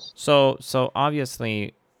grows. so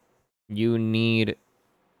obviously you need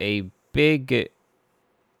a big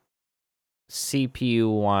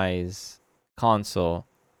CPU wise console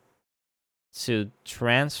to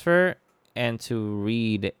transfer and to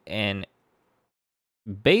read and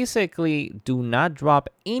basically do not drop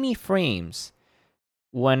any frames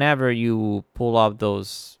whenever you pull up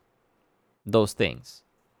those things.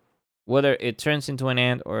 Whether it turns into an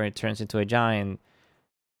ant or it turns into a giant,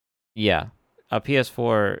 yeah, a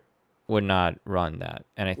PS4 would not run that.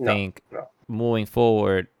 And I No, think no. moving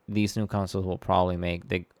forward, these new consoles will probably make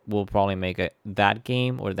that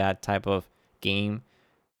game or that type of game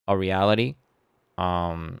a reality.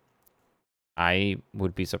 Um, I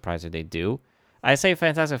would be surprised if they do. I say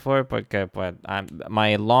Fantastic Four, but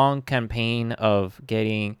my long campaign of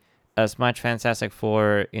getting as much Fantastic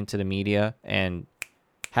Four into the media and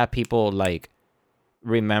have people like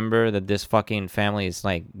remember that this fucking family is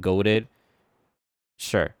like goated.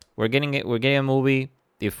 Sure, we're getting it. We're getting a movie.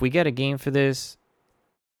 If we get a game for this,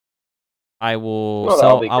 I will No, that'll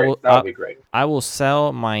sell. be great. That'll be great. I will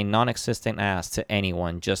sell my non-existent ass to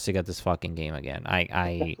anyone just to get this fucking game again.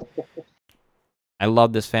 I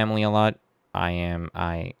love this family a lot. I'm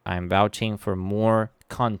vouching for more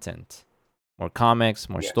content, more comics,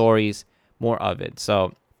 more Yes. stories, more of it.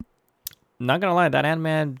 So not gonna lie, that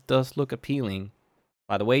Ant-Man does look appealing.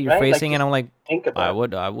 By the way you're Right? Like, phrasing it, just I'm like, think about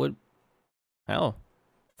it. I would, hell,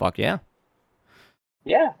 fuck yeah.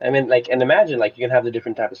 Yeah, I mean, like, and imagine, like, you can have the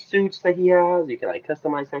different type of suits that he has. You can like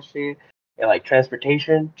customize that shit. And like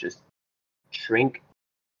transportation, just shrink,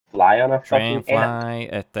 fly on a Train, fucking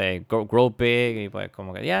ant. fly, grow big. Y pues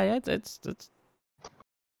como que, yeah,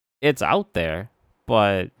 it's out there,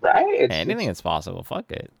 but Right? anything It's is possible.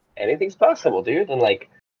 Fuck it. anything's possible, dude. And like,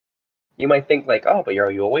 you might think like, oh, but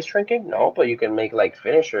are you always shrinking? No, but you can make like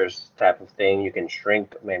finishers type of thing. You can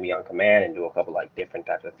shrink maybe on command and do a couple like different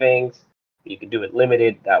types of things. You can do it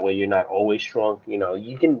limited. That way you're not always shrunk. You know,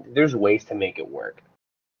 you can. There's ways to make it work.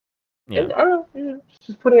 Yeah, And I don't know,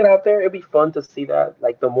 just putting it out there, it'd be fun to see that.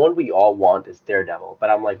 Like the one we all want is Daredevil, but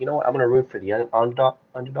I'm like, you know what? I'm gonna root for the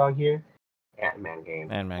underdog here. Ant-Man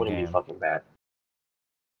game Ant-Man wouldn't be game. fucking bad.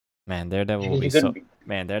 Man, Daredevil will be You so. can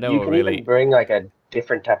Man, you Daredevil can even really. bring like a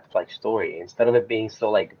different type of like story instead of it being so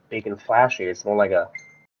like big and flashy. It's more like a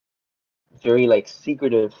very like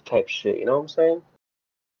secretive type shit. You know what I'm saying?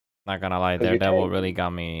 Not gonna lie, Because you're Daredevil telling really got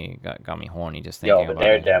me horny just yo, thinking but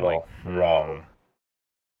about it. I'm like, Daredevil, bro,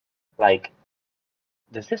 like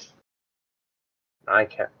does this? I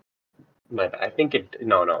can't. I think it.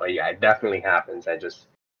 No. Yeah, it definitely happens. I just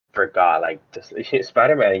forgot. Like, just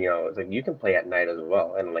Spider-Man. It's like you can play at night as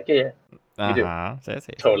well. And I'm like, yeah, you do. Ajá, sí,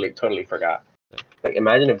 sí, sí. Totally forgot. Like,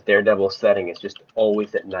 imagine if Daredevil's setting is just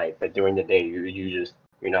always at night, but during the day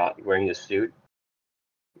you're not wearing the suit.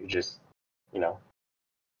 You're just, you know,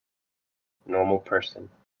 normal person.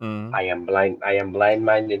 Mm. I am blind. I am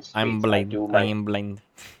blind-minded I'm streets. blind. I am blind.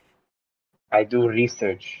 I do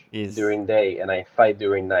research Yes. during day and I fight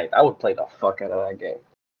during night. I would play the fuck out of that game.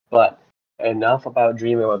 But enough about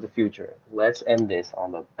dreaming about the future. Let's end this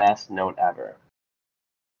on the best note ever.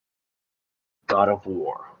 God of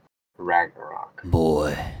War, Ragnarok.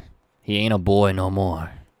 Boy. He ain't a boy no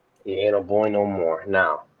more. He ain't a boy no more.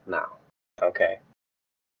 Now. Okay.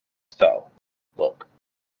 So, look,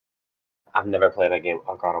 I've never played a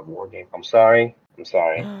God of War game. I'm sorry.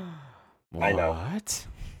 I know. What?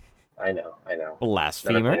 I know. Never played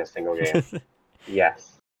Blasphemer? a single game.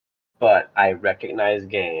 Yes. But I recognize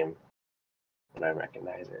game when I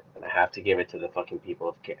recognize it. And I have to give it to the fucking people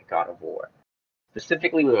of God of War.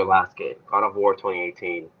 Specifically with the last game, God of War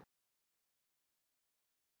 2018.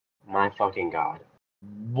 My fucking god.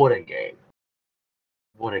 What a game.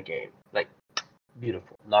 What a game. Like,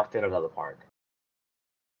 beautiful. Knocked it out of the park.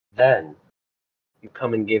 Then, you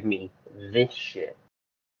come and give me this shit.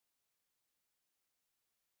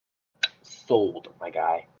 Sold, my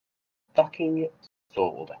guy. Fucking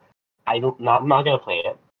sold. I'm not gonna play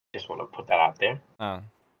it. Just want to put that out there. Oh.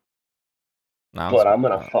 No, But I'm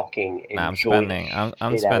gonna fucking I'm enjoy the spending. I'm shit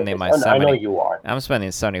out of spending this. my I know 70. you are. I'm spending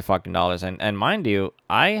 $70 and mind you,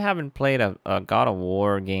 I haven't played a God of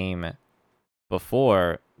War game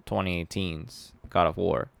before 2018's God of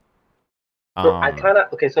War. So I kind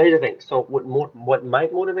of okay. So here's the thing. So what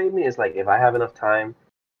might motivate me is like if I have enough time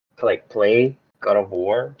to like play God of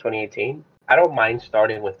War 2018. I don't mind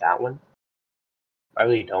starting with that one. I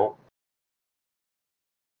really don't.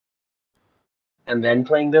 And then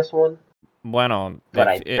playing this one, Bueno, but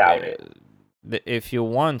I doubt it. if you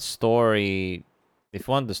want story, if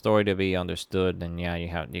you want the story to be understood, then yeah, you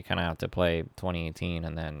kind of have to play 2018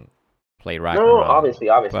 and then play No, Ragnarok. obviously.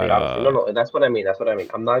 But No. That's what I mean.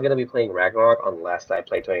 I'm not gonna be playing Ragnarok unless I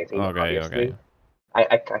play 2018. okay. Obviously,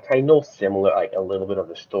 I know similar like a little bit of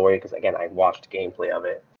the story because again I watched gameplay of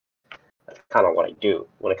it. That's kind of what I do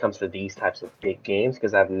when it comes to these types of big games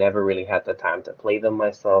because I've never really had the time to play them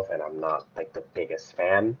myself, and I'm not like the biggest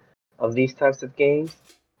fan of these types of games.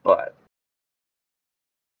 But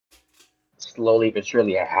slowly but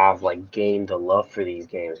surely, I have like gained a love for these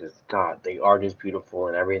games. Because God, the art is beautiful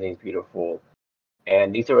and everything's beautiful,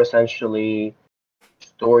 and these are essentially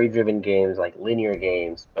story-driven games, like linear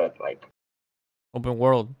games, but like open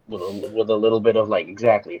world. with a little bit of like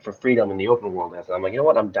exactly for freedom in the open world. And I'm like, you know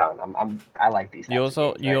what? I'm down. I like these types of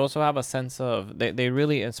games. You Right? also have a sense of they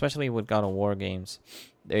really, especially with God of War games,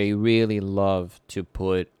 they really love to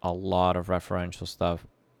put a lot of referential stuff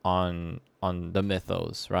on the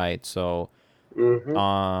mythos, right? So Mm-hmm.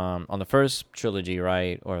 on the first trilogy,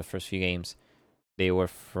 right, or the first few games, they were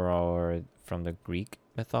from the Greek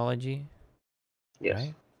mythology, Yes.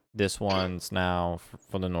 right? This one's now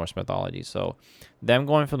from the Norse mythology. So them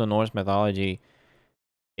going for the Norse mythology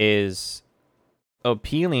is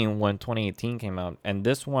appealing when 2018 came out, and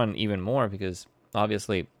this one even more because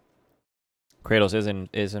obviously Kratos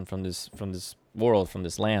isn't from this world, from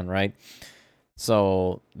this land, right?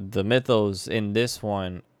 So the mythos in this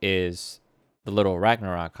one is the little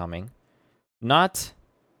Ragnarok coming, not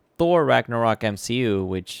Thor Ragnarok MCU,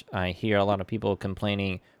 which I hear a lot of people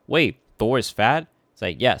complaining. Wait, Thor is fat? It's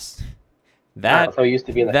like yes, That's how he used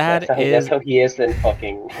to be in that that's is how he is in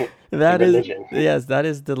fucking the that is religion. yes, that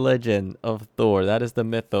is the legend of Thor. That is the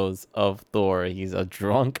mythos of Thor. He's a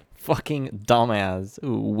drunk fucking dumbass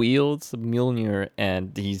who wields Mjolnir,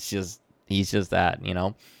 and he's just that, you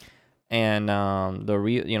know. And the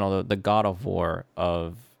real, the god of war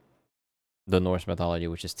of the Norse mythology,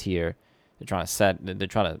 which is Tyr. They're trying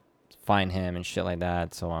to find him and shit like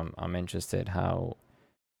that. So I'm interested how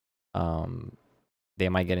they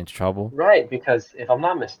might get into trouble. Right, because if I'm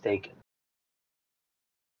not mistaken,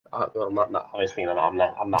 well, not obviously no, I'm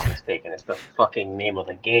not mistaken. It's the fucking name of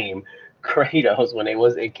the game. Kratos, when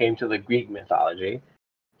it came to the Greek mythology,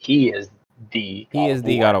 he is the He god is of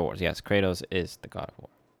the god war. of war. Yes, Kratos is the god of war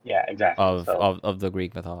Yeah, exactly. of the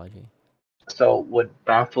Greek mythology. So what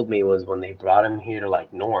baffled me was when they brought him here to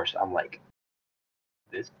like Norse. I'm like,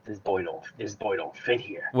 this boy don't fit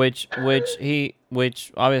here. Which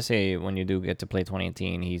obviously when you do get to play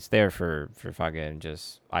 2018, he's there for fucking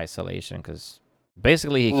just isolation because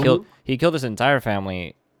basically Mm-hmm. he killed his entire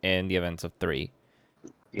family in the events of 3.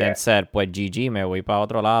 Then Yeah. said, pues GG, me voy para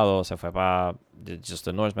otro lado, se fue para just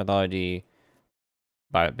the Norse mythology,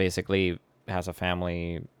 but basically has a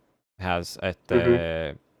family, has Mm-hmm.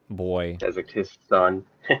 the boy, As like his son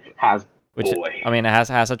has which boy. I mean, it has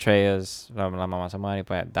Atreus, la mamá Samari,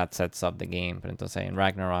 but that sets up the game. But entonces in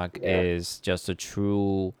Ragnarok Yeah. is just a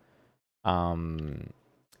true, um,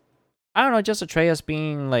 I don't know, just Atreus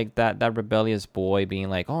being like that rebellious boy, being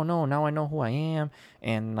like, oh no, now I know who I am,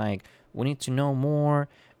 and like we need to know more.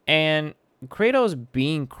 And Kratos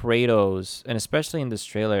being Kratos, and especially in this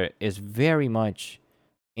trailer, is very much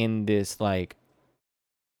in this like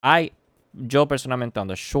Joe personalmente, on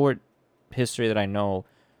the short history that I know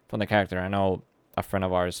from the character, I know a friend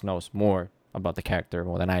of ours knows more about the character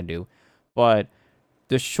more than I do, but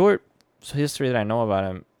the short history that I know about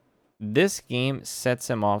him, this game sets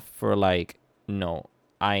him off for like, no,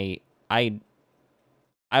 I I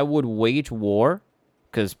I would wage war,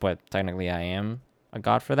 because but technically I am a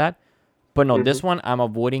god for that. But no, Mm-hmm. this one I'm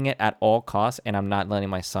avoiding it at all costs, and I'm not letting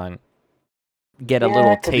my son get a Yeah,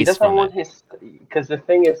 little because he taste doesn't from want it. his. Because the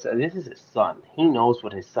thing is, this is his son. He knows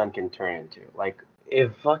what his son can turn into. Like,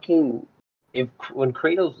 if when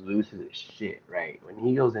Kratos loses his shit, right? When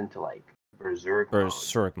he goes into like berserk mode,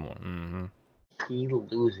 Berserk more. Mm-hmm. he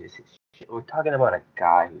loses his shit. We're talking about a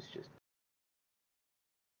guy who's just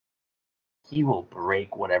he will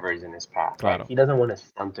break whatever is in his path, right? Claro. He doesn't want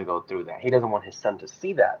his son to go through that. He doesn't want his son to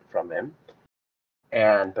see that from him.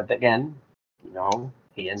 And but again,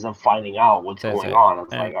 he ends up finding out what's That's going it. on.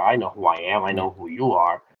 It's And like I know who I am. I yeah, know who you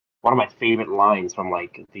are. One of my favorite lines from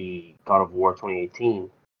like the God of War 2018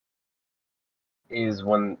 is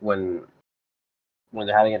when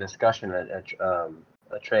they're having a discussion at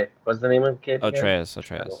what's the name of the kid again? Atreus.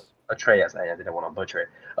 Atreus. I didn't want to butcher it.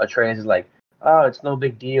 Atreus is like, oh, it's no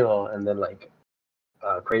big deal, and then like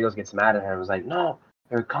Kratos gets mad at him. He's like, no,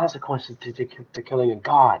 there are consequences to killing a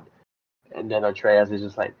god. And then Atreus is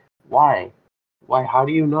just like, why? Why? How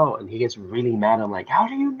do you know? And he gets really mad. I'm like, how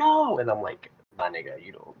do you know? And I'm like, my nigga,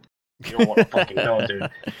 you don't want to fucking know, dude.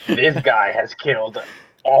 This guy has killed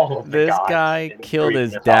all of the This gods guy in killed Greek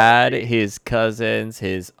his dad, mythology. his cousins,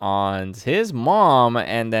 his aunts, his mom,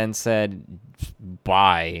 and then said,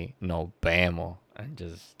 bye, no bamo, and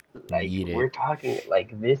just Like yeeted. we're talking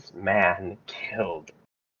like this man killed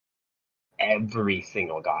every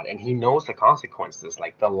single god, and he knows the consequences.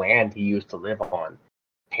 Like the land he used to live on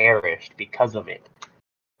perished because of it.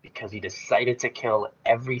 Because he decided to kill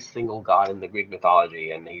every single god in the Greek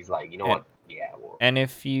mythology, and he's like, you know And, what? Yeah, well, and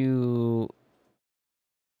if you,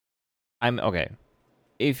 I'm okay.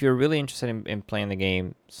 If you're really interested in playing the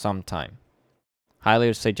game sometime,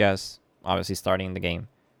 highly suggest, obviously, starting the game,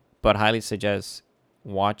 but highly suggest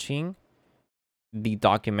watching the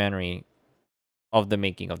documentary of the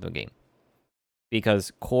making of the game.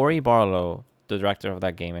 Because Corey Barlow, the director of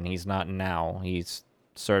that game, and he's not now, he's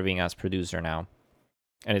serving as producer now.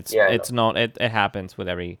 And yeah, I know. it's not it happens with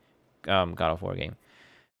every God of War game.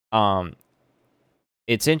 Um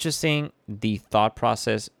it's interesting the thought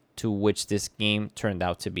process to which this game turned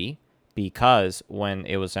out to be, because when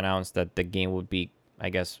it was announced that the game would be, I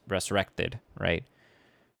guess, resurrected, right?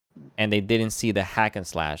 And they didn't see the hack and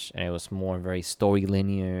slash, and it was more very story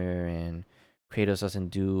linear, and Kratos doesn't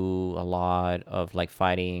do a lot of like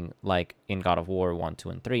fighting like in God of War 1, 2,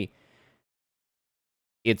 and 3.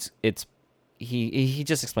 It's he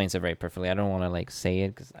just explains it very perfectly. I don't want to like say it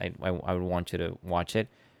because I would want you to watch it,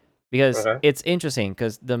 because Okay. it's interesting,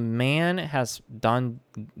 because the man has done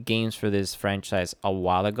games for this franchise a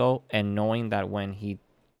while ago, and knowing that when he,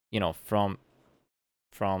 from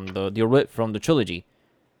the trilogy,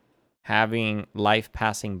 having life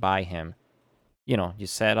passing by him, you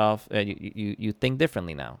set off, you think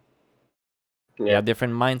differently now. You Yeah. have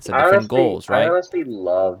different mindset, different goals, I right? honestly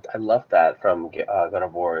loved that from God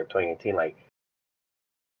of War 2018. Like,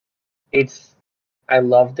 it's, I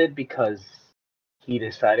loved it because he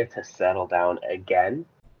decided to settle down again,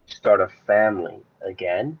 start a family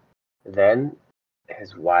again. Then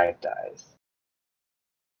his wife dies.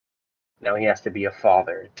 Now he has to be a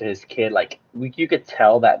father to his kid. Like, you could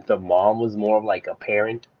tell that the mom was more of like a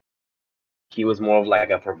parent. He was more of like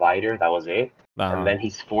a provider. That was it. And Uh-huh. then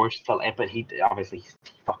he's forced to. But he obviously he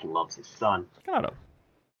fucking loves his son. Claro.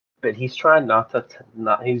 But he's trying not to.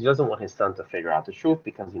 Not he doesn't want his son to figure out the truth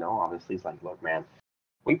because obviously he's like, look, man,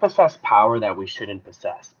 we possess power that we shouldn't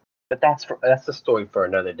possess. But that's the story for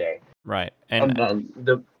another day. Right. And And then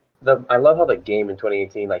the I love how the game in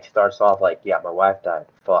 2018 like starts off like, yeah, my wife died.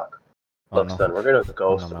 Fuck. oh Look, no, son, we're gonna oh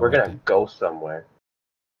go. no, my We're wife gonna did. go somewhere.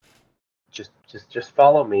 Just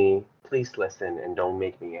follow me. Please listen and don't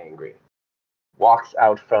make me angry. Walks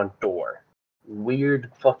out front door.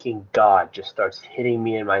 Weird fucking god just starts hitting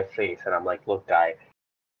me in my face, and I'm like, look, guy,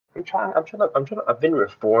 I've been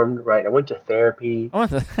reformed, right? I went to therapy. Oh,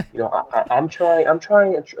 I'm trying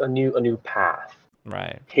a new path.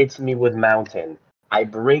 right. Hits me with mountain. I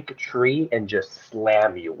break a tree and just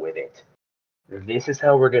slam you with it. This is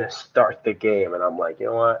how we're gonna start the game. And I'm like, you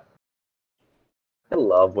know what? I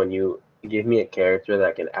love when you give me a character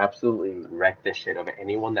that can absolutely wreck the shit of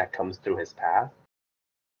anyone that comes through his path,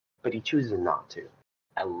 but he chooses not to.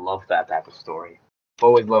 I love that type of story.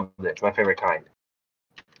 Always loved it. It's my favorite kind.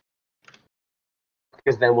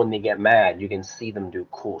 Because then when they get mad, you can see them do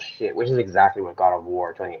cool shit, which is exactly what God of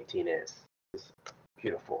War 2018 is. It's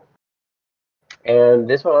beautiful. And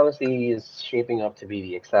this one honestly is shaping up to be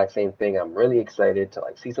the exact same thing. I'm really excited to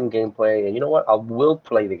see some gameplay, and you know what? I will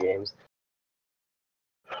play the games.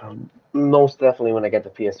 Most definitely when I get the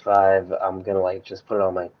PS5, I'm gonna just put it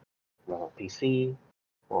on my PC,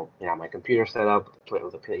 or my computer set up, play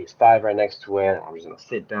with the PS5 right next to it. I'm just gonna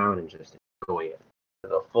sit down and just enjoy it to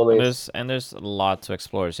the And fullest. there's a lot to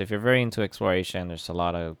explore. So if you're very into exploration, there's a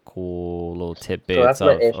lot of cool little So tidbits that's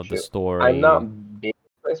my of the issue. I'm story. not big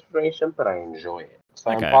on exploration, but I enjoy it. So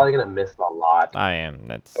I'm Okay, probably gonna miss a lot, I am.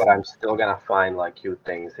 That's but I'm still gonna find cute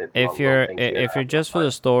things, hit little things here if that you're I'm gonna just for the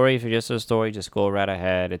find. story, if you're just for the story, just go right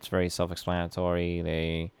ahead. It's very self-explanatory.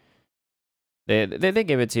 They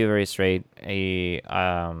give it to you very straight.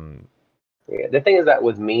 Yeah, the thing is that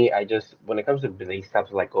with me, I just when it comes to these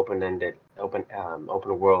types of open-ended, open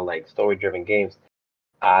world story-driven games,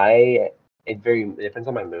 I it depends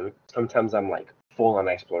on my mood. Sometimes I'm full on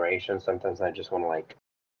exploration. Sometimes I just want to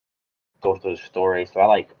go through the story. So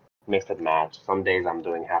I mix and match. Some days I'm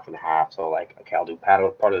doing half and half. So okay, I'll do part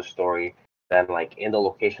of the story. Then in the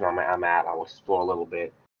location I'm at, I'll explore a little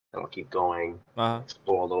bit. And I'll keep going, uh,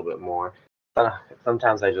 explore a little bit more.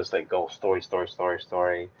 Sometimes I just go story, story, story,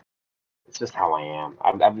 story. It's just how I am.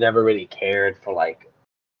 I've never really cared for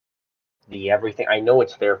the everything. I know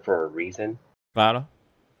it's there for a reason, claro.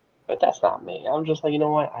 but that's not me. I'm just you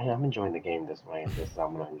know what? I'm enjoying the game this way, and this is how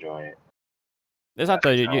I'm gonna enjoy it. That's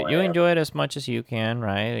Exacto. just how You I am. enjoy it as much as you can,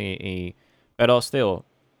 right? But still,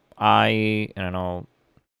 I don't know,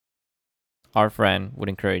 our friend would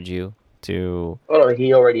encourage you to, Oh no,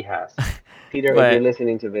 he already has. Peter, if you're but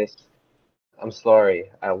listening to this, I'm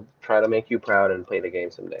sorry. I'll try to make you proud and play the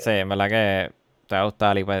game someday. sí, en verdad que te va a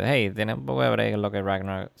gustar y pues, hey, tiene un poco de break en lo que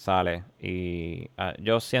Ragnar sale y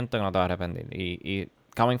yo siento que no te vas a arrepentir. Y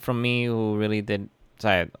coming from me who really did, o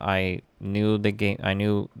sea, I knew the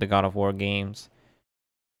God of War games.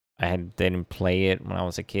 Didn't play it when I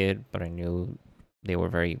was a kid, but I knew they were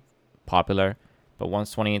very popular. But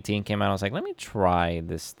once 2018 came out, I was like, let me try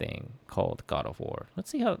this thing called God of War.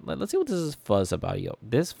 Let's see what this is fuzz about, yo.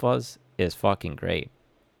 This fuzz is fucking great.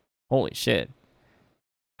 Holy shit.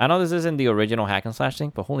 I know this isn't the original hack and slash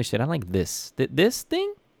thing, but holy shit, I like this. This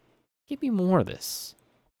thing? Give me more of this.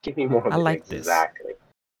 Give me more I of it. like this. Exactly.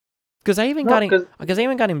 Cause I even No, got because because I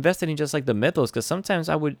even got invested in just the mythos. Cause sometimes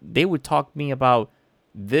they would talk me about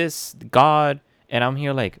this god, and I'm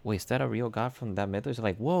here like, wait, is that a real god from that mythos?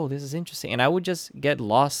 Like, whoa, this is interesting, and I would just get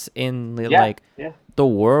lost in yeah, yeah, the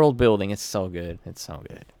world building. It's so good. It's so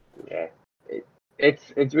good. yeah.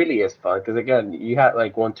 It really is fun because again, you had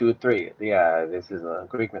 1, 2, 3. Yeah, this is a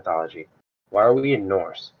Greek mythology. Why are we in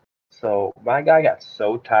Norse? So my guy got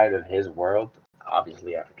so tired of his world,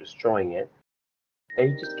 obviously after destroying it, that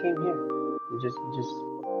he just came here. He just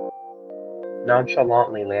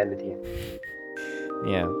nonchalantly landed here.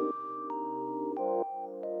 Yeah.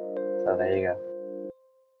 So there you go.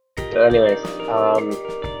 So anyways,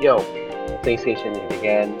 yo, PlayStation did it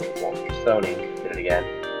again. Well, Sony did it again.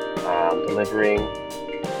 Delivering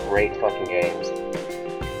great fucking games.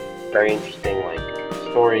 Very interesting,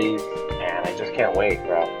 stories, and I just can't wait,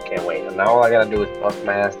 bro. Can't wait. And now all I gotta do is bust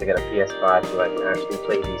my ass to get a PS5 so I can actually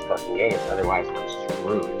play these fucking games. Otherwise, I'm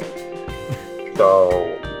screwed. So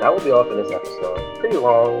that will be all for this episode. Pretty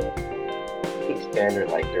long, pretty standard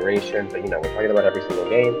duration, but we're talking about every single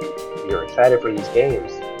game. If you're excited for these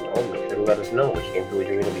games, make sure to let us know which games you're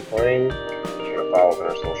going to be playing. Be sure to follow us on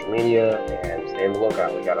our social media and stay on the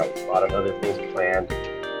lookout. We got a lot of other things planned.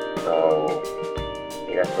 So, thank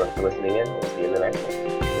you guys for listening in. We'll see you in the next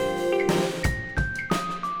one.